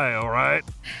die, alright?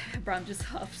 Brom just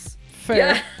huffs.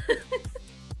 Fair.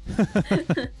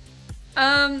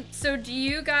 Yeah. So do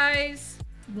you guys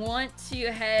want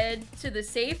to head to the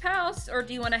safe house, or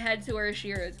do you want to head to where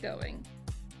Ashira is going?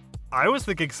 I was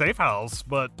thinking safe house,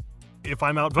 but if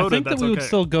I'm I outvoted, think that's that we would okay.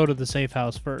 still go to the safe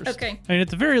house first. Okay. I mean, at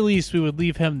the very least, we would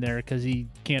leave him there because he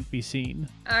can't be seen.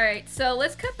 Alright, so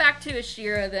let's cut back to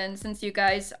Ashira then, since you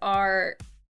guys are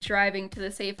driving to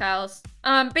the safe house.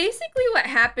 Basically what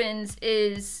happens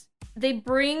is they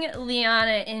bring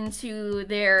Liana into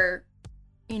their,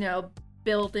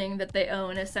 building that they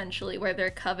own, essentially, where their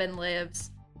coven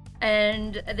lives.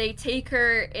 And they take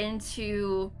her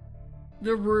into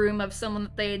the room of someone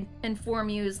that they inform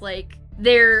you is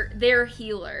their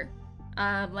healer.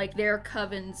 Their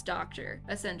coven's doctor,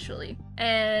 essentially.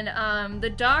 And the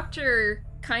doctor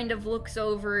kind of looks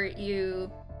over at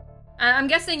you. I'm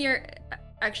guessing you're...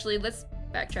 Actually, let's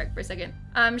backtrack for a second.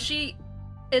 She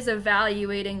is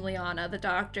evaluating Liana, the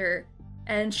doctor,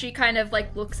 and she kind of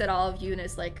looks at all of you and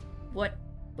is like,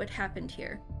 what happened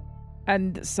here?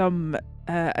 And some,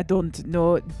 I don't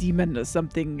know, demon or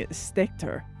something staked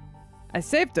her. I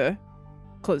saved her,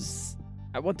 'cause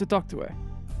I want to talk to her.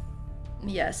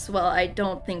 Yes, well, I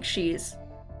don't think she's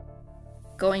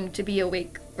going to be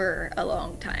awake for a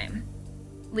long time.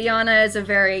 Liana is a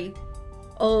very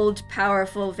old,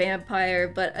 powerful vampire,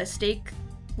 but a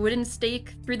wooden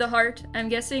stake through the heart, I'm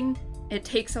guessing. It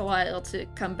takes a while to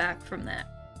come back from that.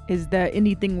 Is there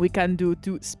anything we can do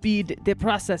to speed the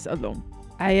process along?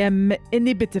 I am in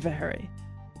a bit of a hurry.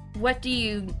 What do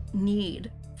you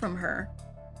need from her?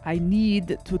 I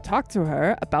need to talk to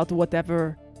her about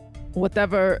whatever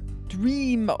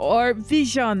dream or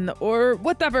vision or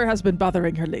whatever has been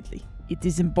bothering her lately. It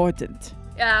is important.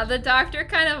 Yeah, the doctor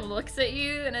kind of looks at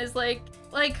you and is like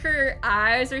her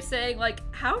eyes are saying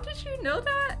how did you know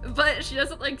that? But she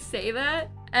doesn't say that.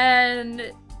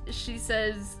 And she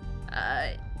says,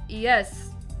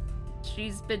 yes,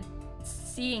 she's been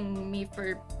seeing me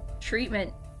for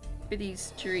treatment for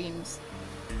these dreams.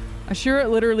 Ashira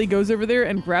literally goes over there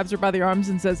and grabs her by the arms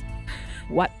and says,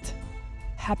 "What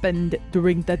happened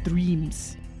during the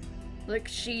dreams?"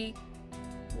 She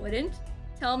wouldn't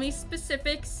tell me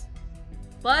specifics,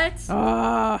 but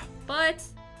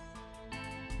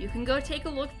you can go take a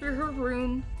look through her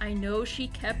room. I know she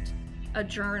kept a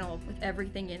journal with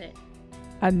everything in it.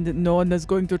 And no one is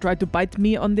going to try to bite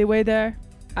me on the way there?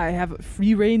 I have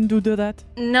free reign to do that?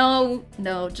 No,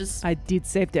 just... I did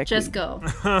save their Just queen.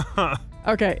 go.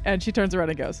 Okay, and she turns around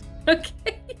and goes.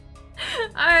 Okay.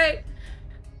 Alright.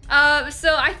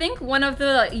 So I think one of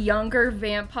the younger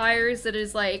vampires that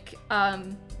is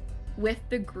with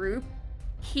the group,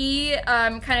 he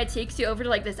kind of takes you over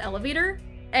to this elevator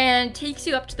and takes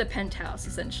you up to the penthouse,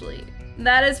 essentially.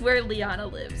 That is where Liana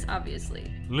lives,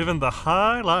 obviously. Living the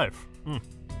high life.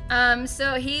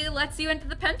 So he lets you into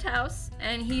the penthouse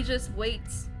and he just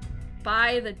waits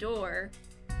by the door.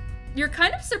 You're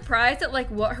kind of surprised at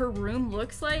what her room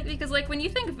looks like, because when you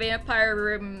think vampire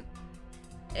room,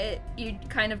 you'd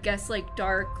kind of guess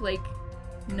dark,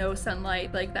 no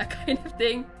sunlight, that kind of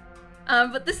thing.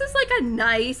 But this is a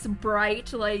nice,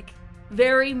 bright,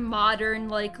 very modern,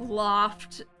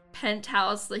 loft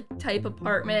penthouse type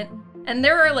apartment. And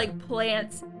there are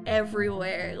plants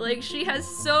everywhere. She has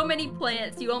so many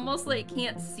plants, you almost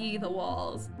can't see the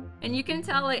walls. And you can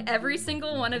tell every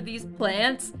single one of these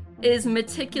plants is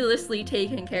meticulously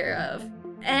taken care of.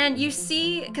 And you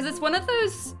see, because it's one of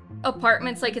those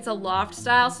apartments, it's a loft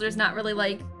style, so there's not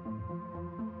really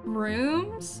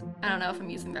rooms. I don't know if I'm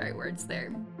using the right words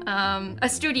there. A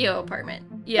studio apartment.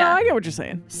 Yeah. No, I get what you're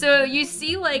saying. So you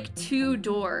see 2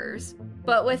 doors,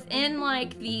 but within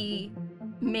the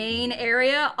main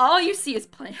area, all you see is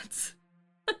plants.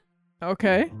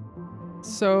 Okay.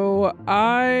 So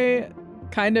I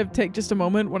kind of take just a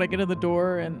moment when I get in the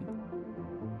door and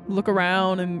look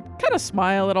around and kind of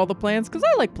smile at all the plants, because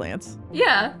I like plants.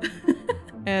 Yeah.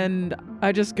 And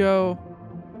I just go,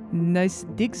 "Nice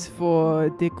digs for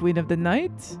the Queen of the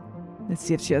Night. Let's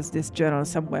see if she has this journal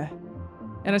somewhere."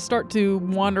 And I start to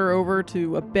wander over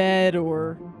to a bed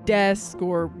or desk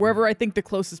or wherever I think the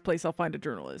closest place I'll find a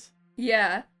journal is.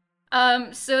 Yeah.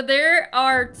 So there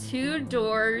are 2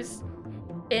 doors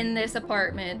in this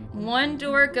apartment. One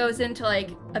door goes into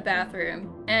a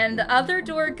bathroom, and the other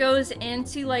door goes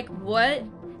into what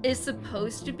is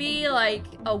supposed to be like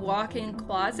a walk-in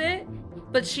closet,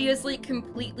 but she is like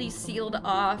completely sealed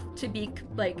off to be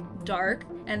like dark,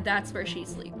 and that's where she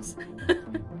sleeps.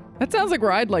 That sounds like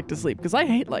where I'd like to sleep because I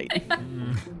hate light.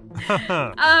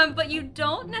 But you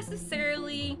don't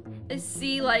necessarily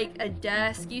see like a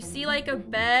desk. You see like a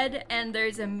bed and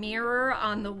there's a mirror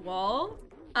on the wall.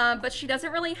 But she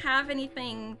doesn't really have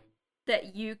anything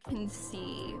that you can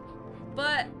see.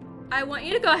 But I want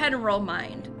you to go ahead and roll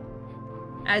mind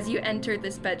as you enter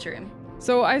this bedroom.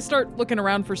 So I start looking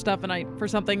around for stuff for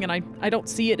something and I don't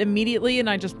see it immediately, and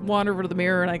I just wander over to the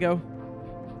mirror and I go,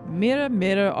 "Mirror,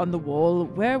 mirror on the wall,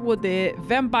 where would the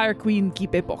vampire queen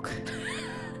keep a book?"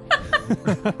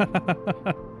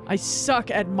 I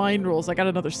suck at mind rolls. I got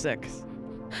another 6.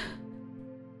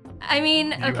 I mean,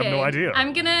 You have okay. no idea.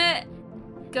 I'm gonna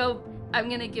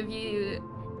give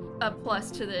you a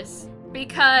plus to this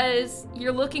because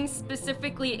you're looking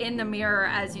specifically in the mirror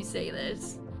as you say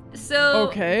this. So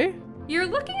Okay. you're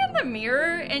looking in the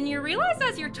mirror and you realize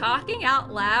as you're talking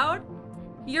out loud,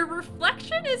 your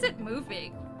reflection isn't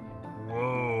moving.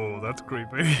 Whoa, that's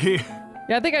creepy.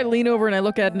 Yeah, I think I lean over and I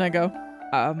look at it and I go,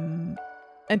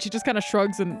 and she just kind of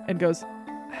shrugs and goes,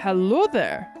 "Hello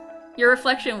there." Your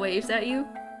reflection waves at you.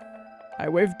 I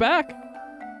wave back.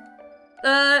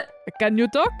 The "Can you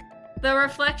talk?" The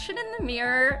reflection in the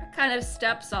mirror kind of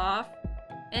steps off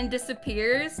and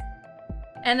disappears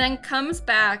and then comes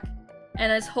back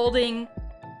and is holding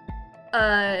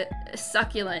a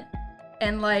succulent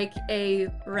in like a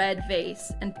red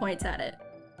vase and points at it.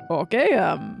 Okay,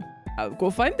 I'll go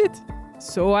find it.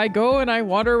 So I go and I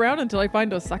wander around until I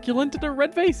find a succulent in a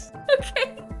red vase.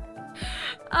 Okay.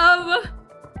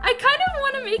 I kind of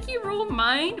want to make you roll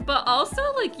mind, but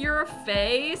also like you're a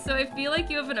fae, so I feel like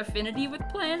you have an affinity with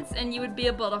plants and you would be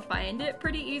able to find it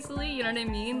pretty easily, you know what I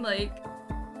mean? Like,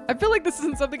 I feel like this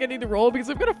isn't something I need to roll because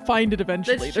I'm gonna find it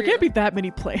eventually. That's There true. can't be that many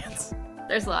plants.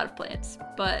 there's a lot of plants,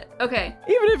 but okay.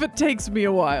 Even if it takes me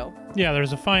a while, Yeah,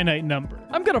 there's a finite number.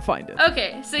 I'm gonna find it.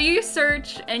 Okay, so you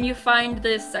search and you find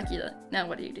this succulent. Now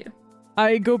what do?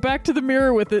 I go back to the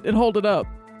mirror with it and hold it up.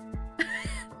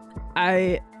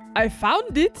 I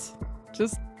found it.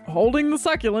 Just holding the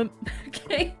succulent.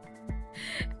 Okay.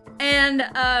 And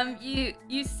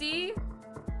you see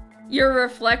your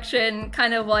reflection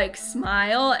kind of like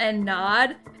smile and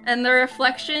nod, and the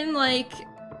reflection like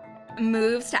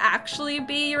moves to actually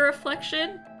be your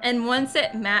reflection, and once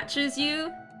it matches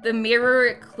you, the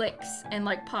mirror clicks and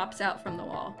like pops out from the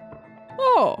wall.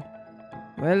 Oh.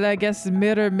 Well, I guess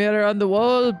mirror, mirror on the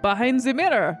wall behind the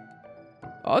mirror.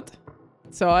 Odd.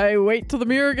 So I wait till the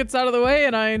mirror gets out of the way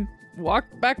and I walk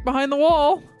back behind the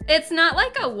wall. It's not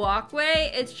like a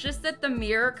walkway, it's just that the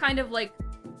mirror kind of like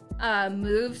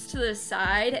moves to the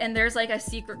side and there's like a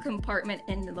secret compartment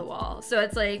into the wall. So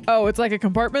it's like, Oh, it's like a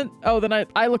compartment? Oh, then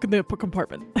I look in the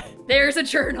compartment. there's a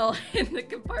journal in the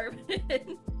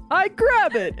compartment. I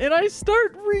grab it and I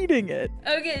start reading it.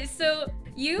 Okay, so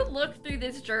you look through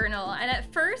this journal and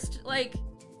at first, like,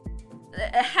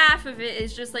 half of it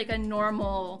is just like a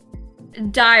normal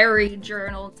diary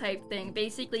journal type thing,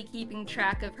 basically keeping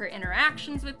track of her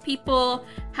interactions with people,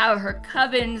 how her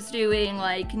coven's doing,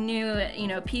 like new,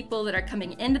 people that are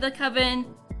coming into the coven.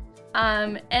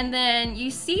 And then you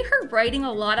see her writing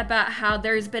a lot about how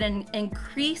there's been an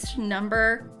increased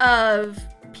number of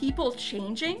people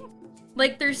changing.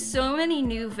 Like, there's so many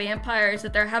new vampires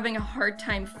that they're having a hard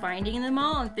time finding them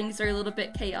all, and things are a little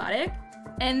bit chaotic.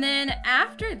 And then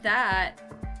after that,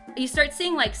 you start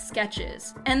seeing like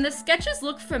sketches, and the sketches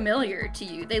look familiar to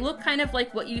you. They look kind of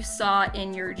like what you saw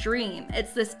in your dream.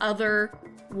 It's this other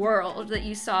world that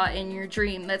you saw in your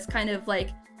dream that's kind of like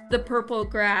the purple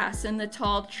grass and the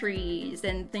tall trees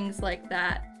and things like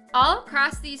that. All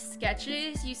across these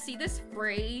sketches, you see this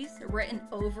phrase written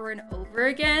over and over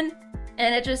again,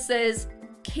 and it just says,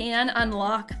 "Can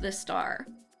unlock the star."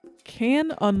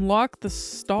 Can unlock the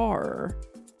star.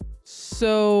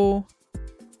 So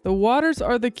the waters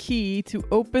are the key to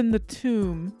open the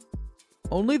tomb.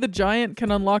 Only the giant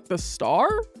can unlock the star?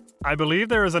 I believe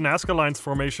there is a Nazca Lines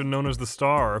formation known as the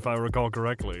Star, if I recall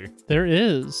correctly. There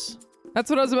is. That's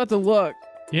what I was about to look.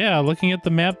 Yeah, looking at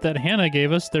the map that Hannah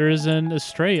gave us, there is an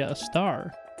Estrella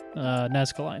star,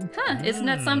 Nazca line. Huh, isn't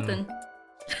that something?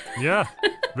 Yeah,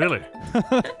 really.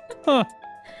 Huh.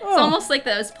 It's almost like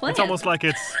those plants. It's almost like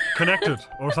it's connected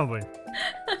or something.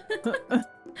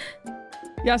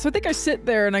 Yeah, so I think I sit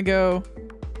there and I go,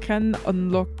 can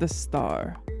unlock the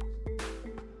star.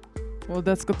 Well,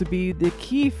 that's got to be the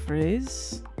key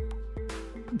phrase.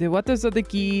 The waters are the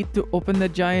key to open the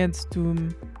giant's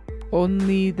tomb.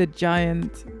 Only the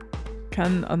giant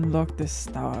can unlock the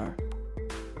star.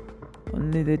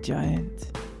 Only the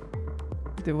giant.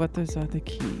 The waters are the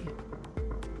key.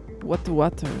 What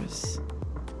waters?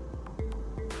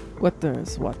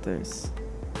 Waters.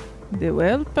 The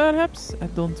well, perhaps? I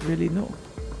don't really know.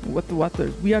 What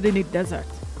waters? We are in a desert.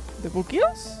 The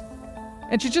volcanoes?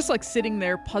 And she's just like sitting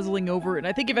there puzzling over it. And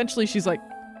I think eventually she's like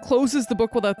closes the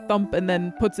book with a thump and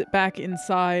then puts it back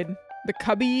inside the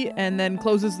cubby and then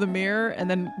closes the mirror and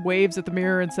then waves at the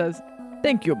mirror and says,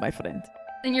 "Thank you, my friend."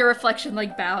 And your reflection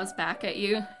like bows back at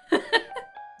you.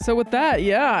 So with that,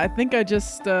 yeah, I think I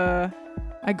just, I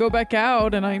go back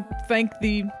out and I thank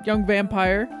the young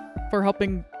vampire for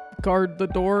helping guard the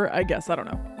door, I guess. I don't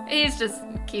know. He's just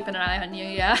keeping an eye on you,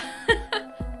 yeah.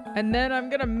 And then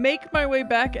I'm gonna make my way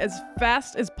back as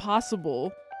fast as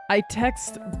possible. I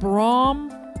text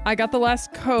Brahm. I got the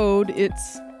last code.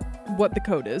 It's what the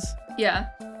code is Yeah.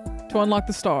 to unlock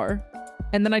the star.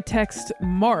 And then I text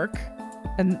Mark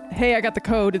and, hey, I got the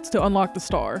code. It's to unlock the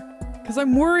star. Because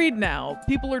I'm worried now.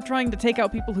 People are trying to take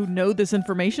out people who know this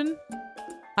information.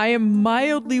 I am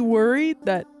mildly worried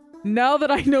that now that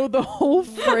I know the whole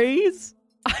phrase,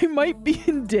 I might be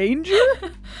in danger.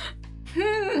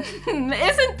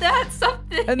 Isn't that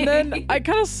something? And then I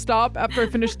kind of stop after I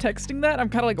finish texting that. I'm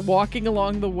kind of like walking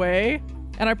along the way.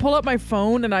 And I pull up my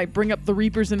phone and I bring up the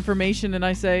Reaper's information and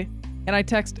I say, and I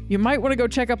text, you might want to go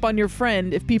check up on your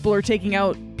friend if people are taking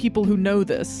out people who know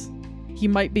this. He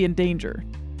might be in danger.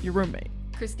 Your roommate.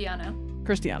 Cristiano,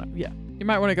 yeah. You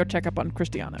might want to go check up on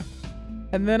Cristiano.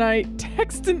 And then I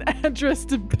text an address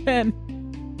to Ben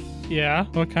Yeah,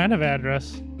 what kind of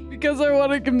address? because I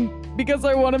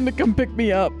want him to come pick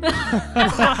me up.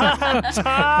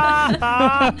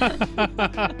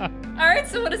 Alright,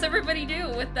 so what does everybody do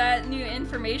with that new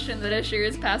information that Ashir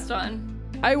has passed on?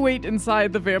 I wait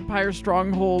inside the vampire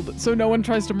stronghold so no one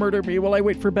tries to murder me while I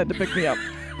wait for Ben to pick me up.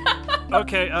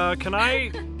 Okay, can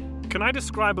I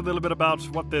describe a little bit about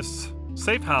what this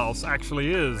safe house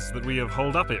actually is that we have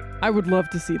holed up in? I would love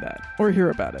to see that or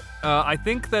hear about it. I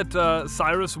think that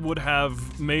Cyrus would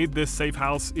have made this safe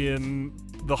house in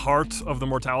the heart of the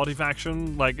Mortality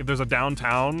faction. Like, if there's a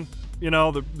downtown,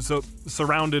 so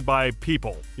surrounded by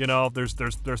people.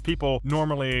 There's people.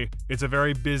 Normally, it's a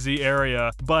very busy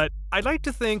area. But I'd like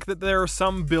to think that there are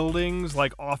some buildings,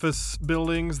 like office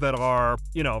buildings, that are,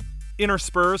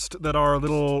 interspersed, that are a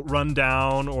little run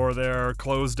down, or they're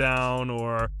closed down,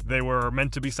 or they were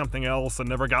meant to be something else and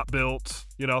never got built,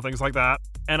 things like that.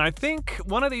 And I think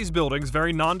one of these buildings,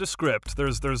 very nondescript,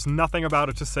 there's nothing about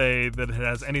it to say that it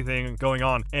has anything going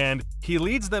on, and he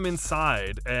leads them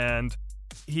inside, and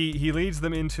he leads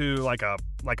them into like a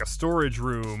storage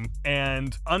room,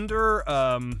 and under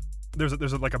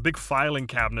there's like a big filing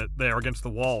cabinet there against the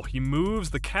wall. He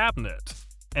moves the cabinet,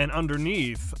 and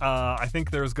underneath, I think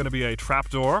there's going to be a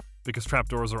trapdoor, because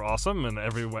trapdoors are awesome, and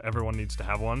everyone needs to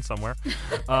have one somewhere.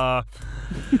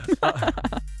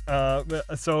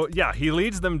 So yeah, he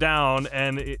leads them down,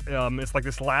 and it's like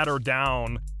this ladder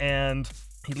down, and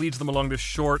he leads them along this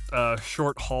short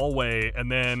hallway, and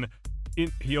then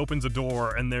he opens a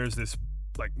door, and there's this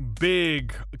like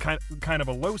big kind of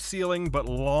a low ceiling but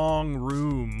long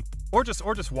room, or just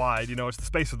wide. It's the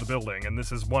space of the building, and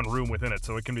this is one room within it,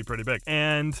 so it can be pretty big.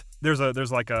 And there's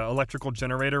like a electrical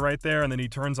generator right there, and then he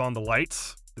turns on the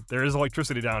lights. There is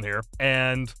electricity down here,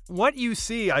 and what you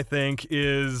see, I think,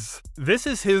 is this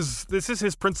is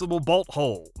his principal bolt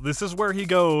hole. This is where he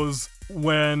goes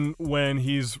when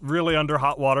he's really under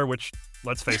hot water, which,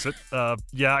 let's face it,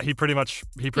 yeah, he pretty much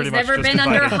He's never been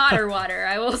under hotter water,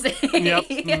 I will say. Yep.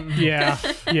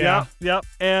 Yeah.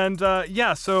 And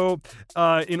so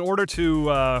in order to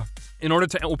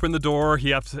open the door,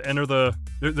 he has to enter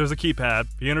there's a keypad.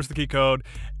 He enters the key code,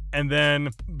 and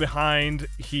then behind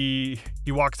he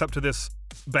walks up to this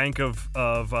bank of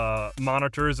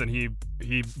monitors, and he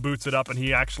boots it up, and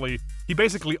he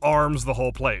basically arms the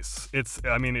whole place.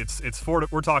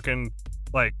 We're talking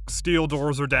like steel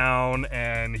doors are down,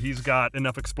 and he's got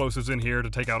enough explosives in here to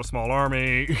take out a small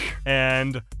army.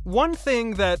 And one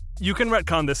thing that you can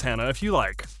retcon this, Hannah, if you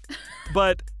like,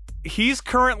 but he's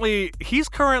currently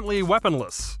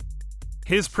weaponless.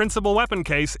 His principal weapon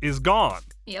case is gone.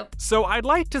 Yep. So I'd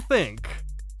like to think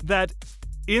that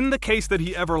in the case that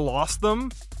he ever lost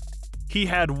them, he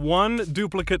had one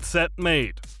duplicate set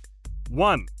made.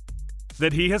 One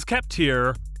that he has kept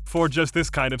here for just this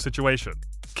kind of situation.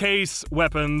 Case,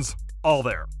 weapons, all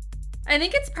there. I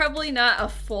think it's probably not a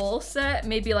full set,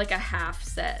 maybe like a half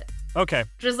set. Okay.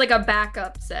 Just like a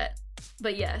backup set.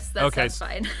 But yes, that's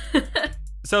fine.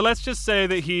 So let's just say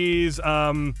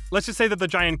that let's just say that the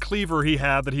giant cleaver he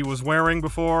had that he was wearing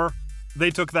before, they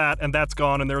took that, and that's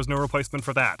gone, and there is no replacement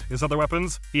for that. His other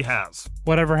weapons, he has.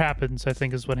 Whatever happens, I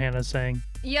think is what Hannah's saying.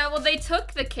 Yeah, well, they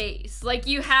took the case. Like,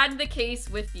 you had the case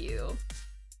with you.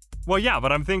 Well, yeah,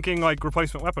 but I'm thinking, like,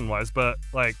 replacement weapon-wise, but,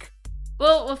 like...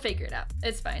 We'll figure it out.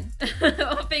 It's fine.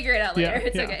 We'll figure it out later.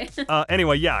 It's okay.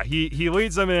 Anyway, yeah, he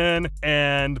leads them in,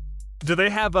 and do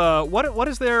they have what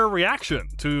is their reaction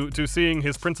to seeing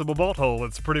his principal bolt hole?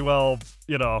 It's pretty well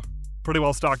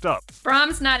stocked up.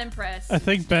 Brom's not impressed. I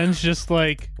think Ben's just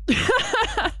like...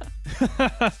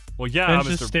 Well, yeah, Ben's Mr.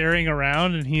 just staring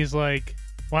around, and he's like,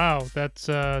 wow, that's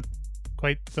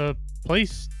quite the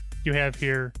place you have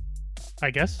here, I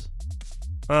guess.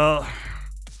 Well,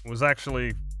 it was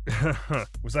actually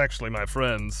my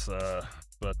friend's,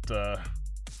 but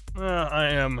I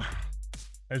am,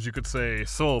 as you could say,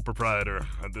 sole proprietor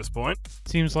at this point.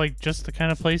 Seems like just the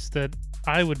kind of place that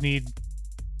I would need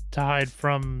to hide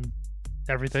from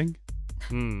everything.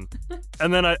 And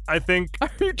then I think...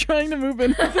 Are you trying to move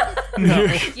in? No.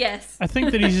 Yes. I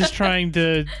think that he's just trying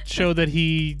to show that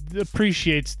he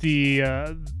appreciates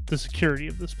the security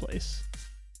of this place.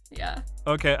 Yeah.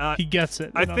 Okay, He gets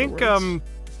it. I in other think words.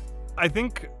 I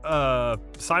think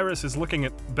Cyrus is looking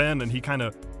at Ben, and he kind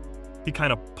of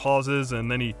pauses, and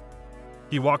then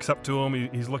he walks up to him.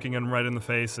 He's looking him right in the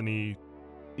face, and he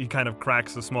kind of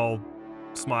cracks a small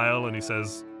smile, and he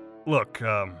says, "Look,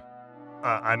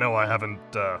 I know I haven't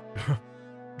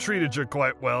treated you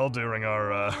quite well during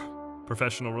our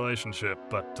professional relationship,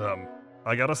 but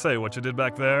I gotta say, what you did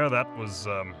back there, that was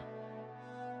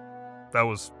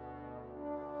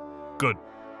good."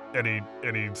 And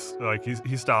he's like,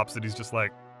 he stops, and he's just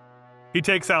like, he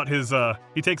takes out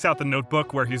the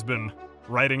notebook where he's been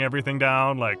writing everything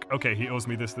down, like, okay, he owes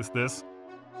me this,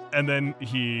 and then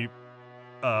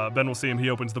Ben will see him, he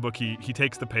opens the book, he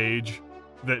takes the page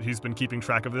that he's been keeping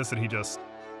track of this, and he just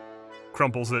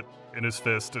crumples it in his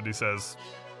fist, and he says,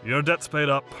 "Your debt's paid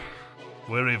up,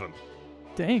 we're even."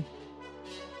 Dang.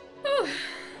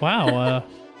 Wow.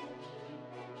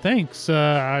 Thanks.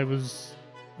 I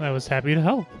was happy to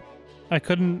help. I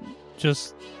couldn't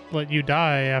just let you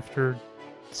die after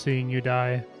seeing you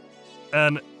die.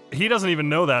 And he doesn't even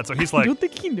know that, so he's I like, don't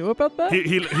think he knew about that.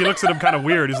 he looks at him kind of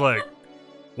weird. He's like,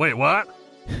 "Wait, what?"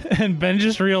 And Ben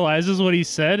just realizes what he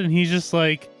said, and he's just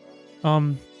like,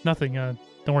 nothing. Don't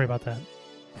worry about that.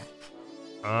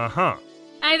 Uh-huh.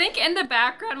 I think in the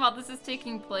background while this is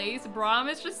taking place, Brom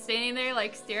is just standing there,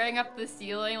 like, staring up the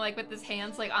ceiling, like, with his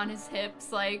hands, like, on his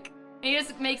hips, like, and he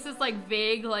just makes this, like,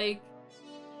 vague, like,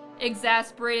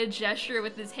 exasperated gesture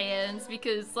with his hands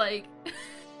because, like,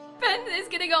 Ben is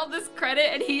getting all this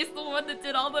credit and he's the one that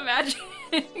did all the magic.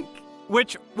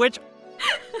 Which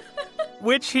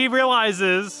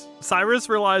Cyrus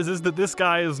realizes that this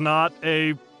guy is not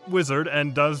a wizard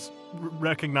and does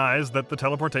recognize that the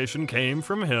teleportation came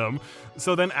from him.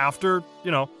 So then after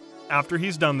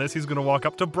he's done this, he's going to walk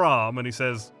up to Brom and he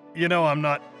says, I'm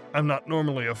not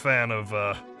normally a fan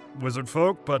of wizard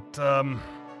folk, but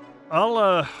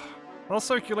I'll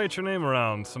circulate your name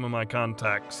around some of my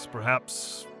contacts.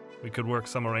 Perhaps we could work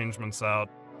some arrangements out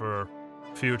for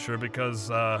future,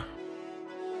 because I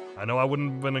know I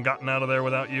wouldn't have gotten out of there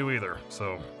without you either,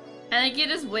 so... I think he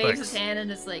just waves Thanks. his hand and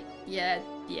is like, yeah,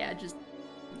 just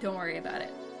don't worry about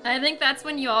it. I think that's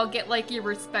when you all get, like, your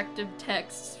respective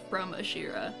texts from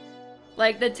Ashira.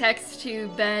 Like, the text to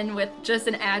Ben with just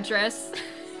an address.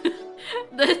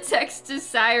 The text to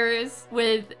Cyrus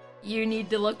with, "You need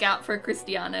to look out for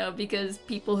Cristiano because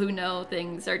people who know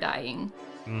things are dying."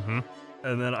 Mm-hmm.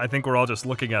 And then I think we're all just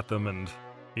looking at them, and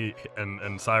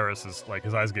and Cyrus is like,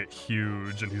 his eyes get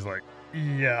huge, and he's like,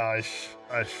 "Yeah,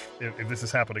 if this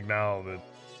is happening now, then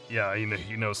yeah,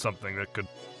 he knows something that could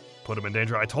put him in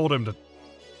danger. I told him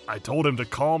to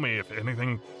call me if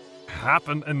anything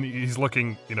happened." And he's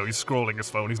looking, he's scrolling his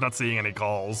phone. He's not seeing any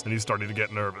calls, and he's starting to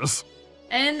get nervous.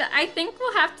 And I think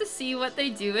we'll have to see what they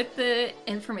do with the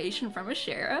information from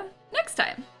Ashira next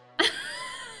time.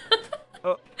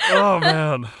 Oh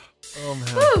man.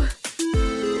 Whew.